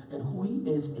him and who he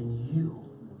is in you.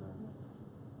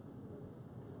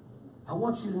 I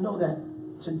want you to know that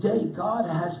today God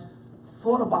has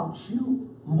thought about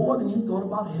you more than you thought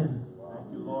about him.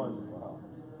 Thank you, Lord.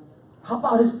 How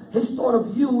about his thought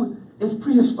of you is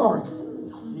prehistoric?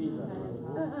 Jesus.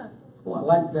 Oh, I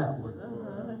like that one.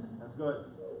 That's good.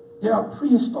 There are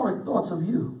prehistoric thoughts of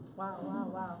you. Wow, wow,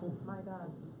 wow. My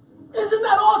God. Isn't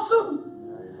that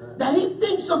awesome? That he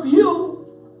thinks of you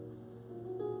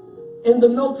in the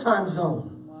no time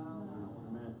zone.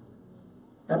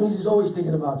 That means he's always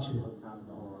thinking about you.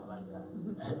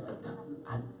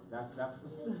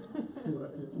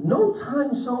 No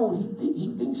time zone. He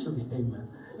thinks of you. Amen.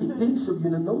 He thinks of you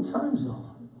in a no time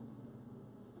zone.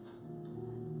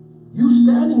 You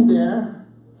standing there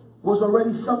was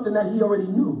already something that he already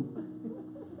knew.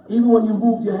 Even when you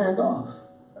moved your hand off.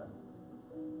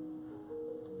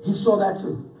 He saw that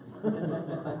too.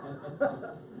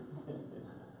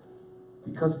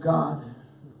 Because God,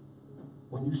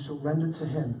 when you surrender to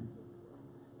him,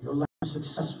 your life is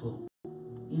successful.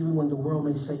 Even when the world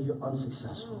may say you're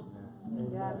unsuccessful.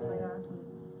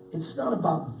 It's not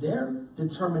about their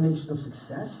determination of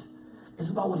success. It's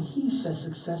about what he says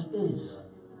success is.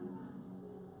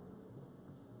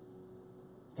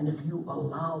 And if you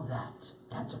allow that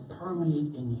to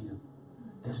permeate in you,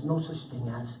 there's no such thing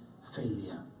as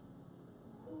failure.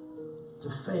 To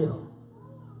fail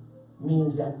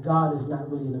means that God is not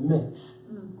really in the mix.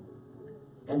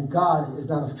 And God is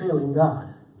not a failing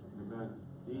God.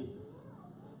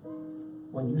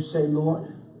 When you say,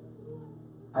 Lord,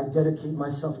 I dedicate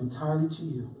myself entirely to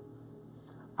you.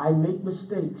 I make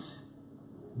mistakes,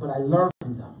 but I learn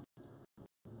from them.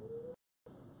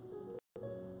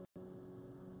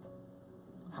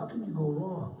 How can you go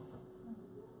wrong?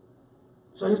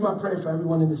 So here's my prayer for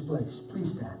everyone in this place.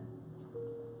 Please stand.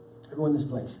 Everyone in this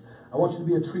place. I want you to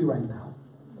be a tree right now.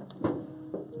 I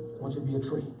want you to be a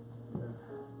tree.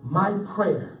 My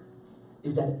prayer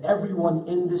is that everyone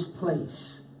in this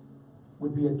place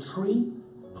would be a tree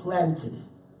planted.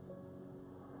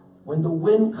 When the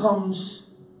wind comes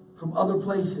from other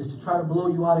places to try to blow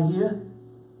you out of here,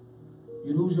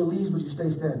 you lose your leaves, but you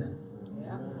stay standing.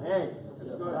 Hey,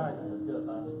 that's good. That's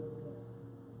good.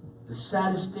 The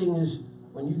saddest thing is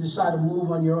when you decide to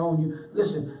move on your own.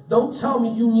 Listen, don't tell me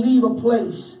you leave a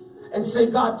place and say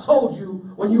God told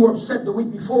you when you were upset the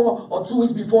week before or 2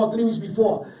 weeks before, 3 weeks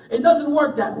before. It doesn't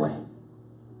work that way.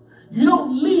 You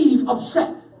don't leave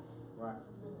upset. Right.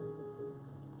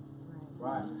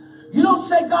 Right. You don't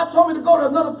say God told me to go to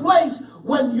another place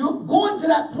when you're going to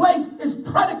that place is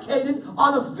predicated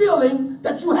on a feeling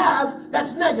that you have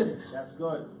that's negative. That's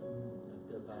good.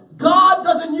 God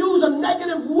doesn't use a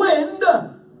negative wind.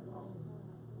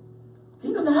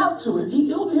 He doesn't have to.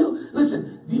 He'll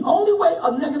listen, the only way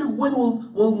a negative wind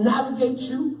will navigate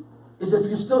you is if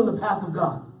you're still in the path of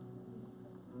God.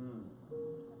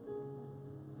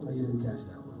 Well, you didn't catch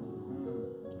that one.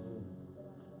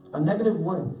 A negative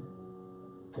wind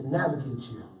can navigate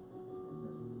you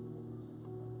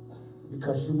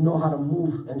because you know how to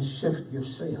move and shift your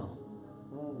sail.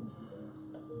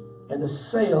 And the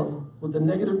sail with the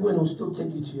negative wind will still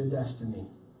take you to your destiny.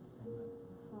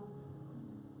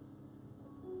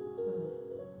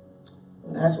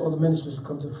 I'm going to ask all the ministers to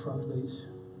come to the front, please.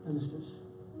 Ministers.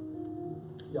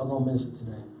 Y'all going to minister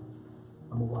today.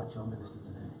 I'm going to watch y'all minister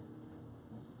today.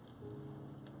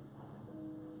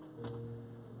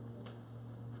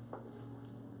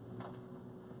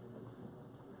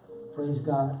 Praise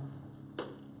God.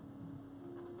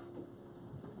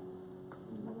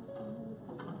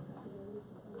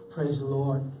 Praise the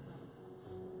Lord.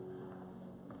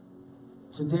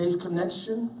 Today's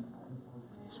connection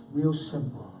is real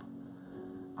simple.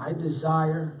 I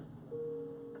desire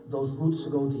those roots to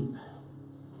go deep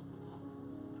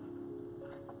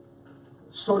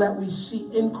so that we see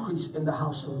increase in the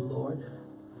house of the Lord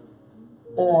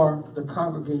or the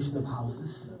congregation of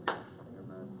houses.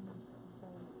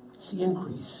 See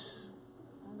increase.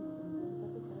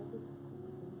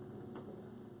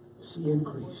 See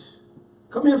increase.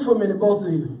 Come here for a minute, both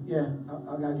of you. Yeah,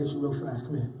 I gotta get you real fast.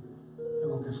 Come here. You're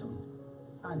gonna get something.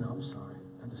 I know, I'm sorry.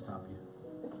 I had to stop you.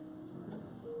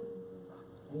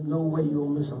 Ain't no way you're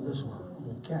gonna miss on this one. I'm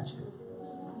gonna catch you.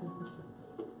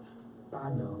 I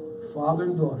know. Father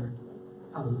and daughter,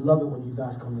 I love it when you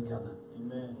guys come together.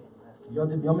 Amen.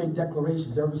 Y'all make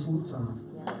declarations every single time.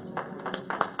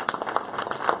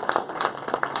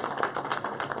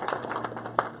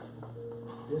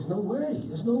 There's no way.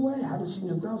 There's no way. I haven't seen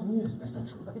you in 1,000 years. That's not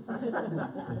true.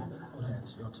 Hold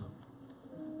hands. Y'all too.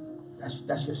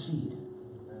 That's your seed.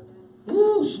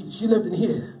 Ooh, she lived in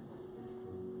here.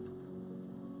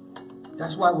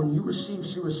 That's why when you receive,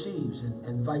 she receives,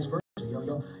 and vice versa.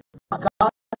 God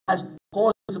has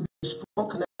caused there to be a strong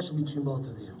connection between both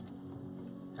of you.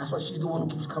 That's why she's the one who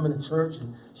keeps coming to church,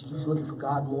 and she keeps looking for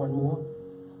God more and more.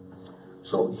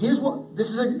 So this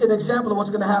is an example of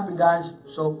what's going to happen, guys.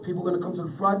 So people are going to come to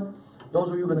the front. Those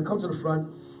of you who are going to come to the front,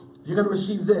 you're going to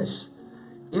receive this.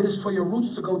 It is for your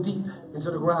roots to go deep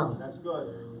into the ground. That's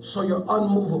good. So you're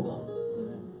unmovable.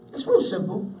 It's real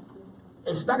simple.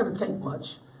 It's not going to take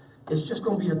much. It's just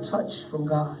going to be a touch from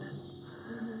God.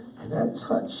 And that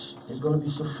touch is going to be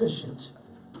sufficient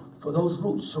for those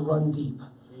roots to run deep.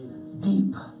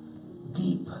 Deep,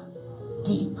 deep,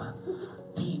 deep,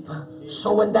 deep.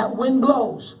 So when that wind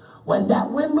blows,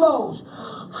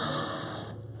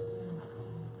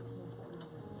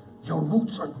 your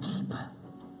roots are deep.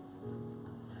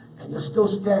 And you're still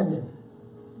standing.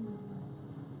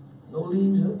 No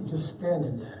leaves, just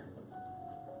standing there.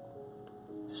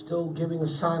 Still giving a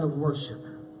sign of worship.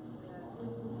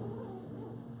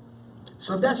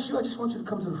 So if that's you, I just want you to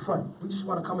come to the front. We just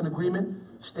want to come in agreement.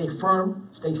 Stay firm.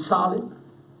 Stay solid.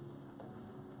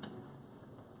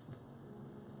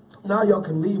 Now y'all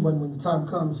can leave when the time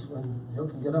comes, when y'all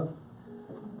can get up.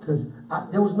 Because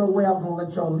there was no way I was going to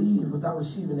let y'all leave without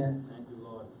receiving that. Thank you,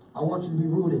 Lord. I want you to be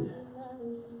rooted.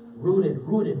 Rooted,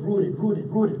 rooted, rooted, rooted,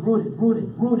 rooted, rooted,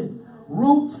 rooted, rooted,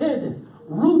 rooted,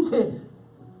 rooted,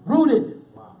 rooted.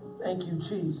 Wow. Thank you,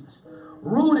 Jesus.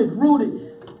 Rooted,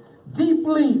 rooted,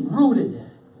 deeply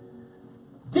rooted,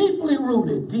 Deeply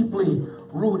rooted, deeply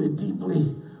rooted,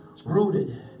 deeply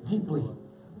rooted, deeply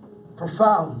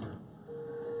profound.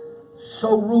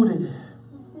 So rooted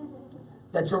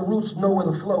that your roots know where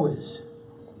the flow is.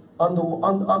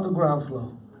 Underground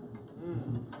flow.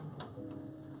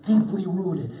 Deeply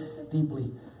rooted,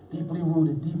 deeply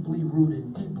rooted, deeply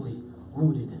rooted, deeply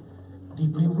rooted,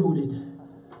 deeply rooted.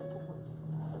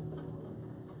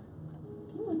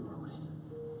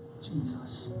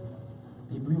 Jesus.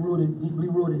 Deeply rooted.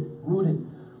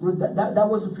 That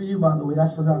wasn't for you, by the way.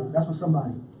 That's for them. That's for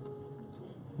somebody.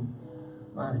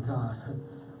 My God.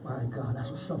 That's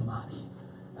for somebody.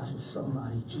 That's for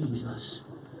somebody. Jesus.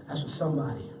 That's for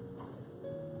somebody.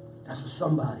 That's for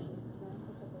somebody.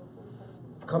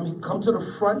 Come to the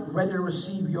front, ready to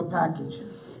receive your package.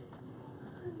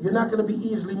 You're not going to be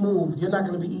easily moved. You're not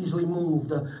going to be easily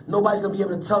moved. Nobody's going to be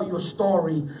able to tell you a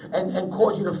story and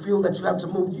cause you to feel that you have to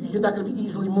move. You're not going to be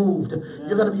easily moved.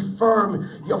 You're going to be firm.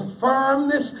 Your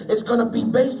firmness is going to be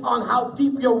based on how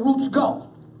deep your roots go.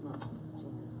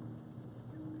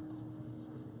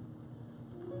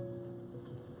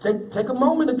 Take a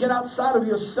moment to get outside of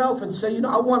yourself and say,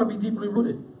 I want to be deeply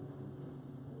rooted.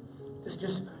 It's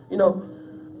just,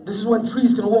 this is when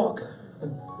trees can walk.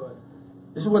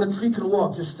 This is when a tree can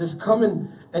walk. Just come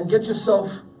in and get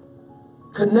yourself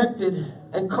connected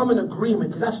and come in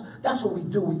agreement. Because that's what we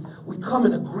do. We come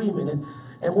in agreement.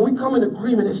 And when we come in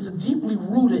agreement, it's the deeply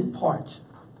rooted part.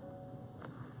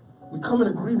 We come in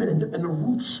agreement and the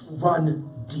roots run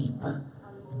deep.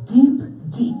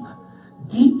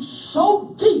 Deep,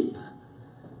 so deep.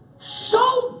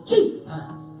 So deep.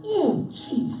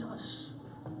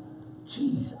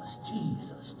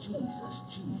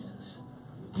 Jesus.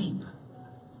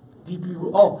 Deeply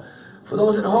rooted. Oh, for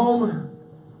those at home,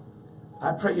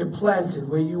 I pray you're planted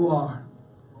where you are.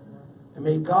 And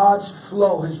may God's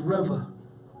flow, his river,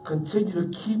 continue to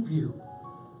keep you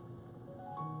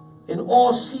in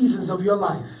all seasons of your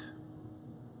life,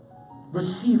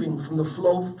 receiving from the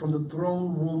flow from the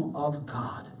throne room of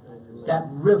God. That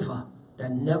river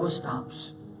that never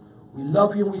stops. We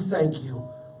love you and we thank you.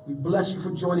 We bless you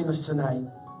for joining us tonight.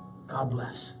 God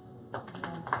bless.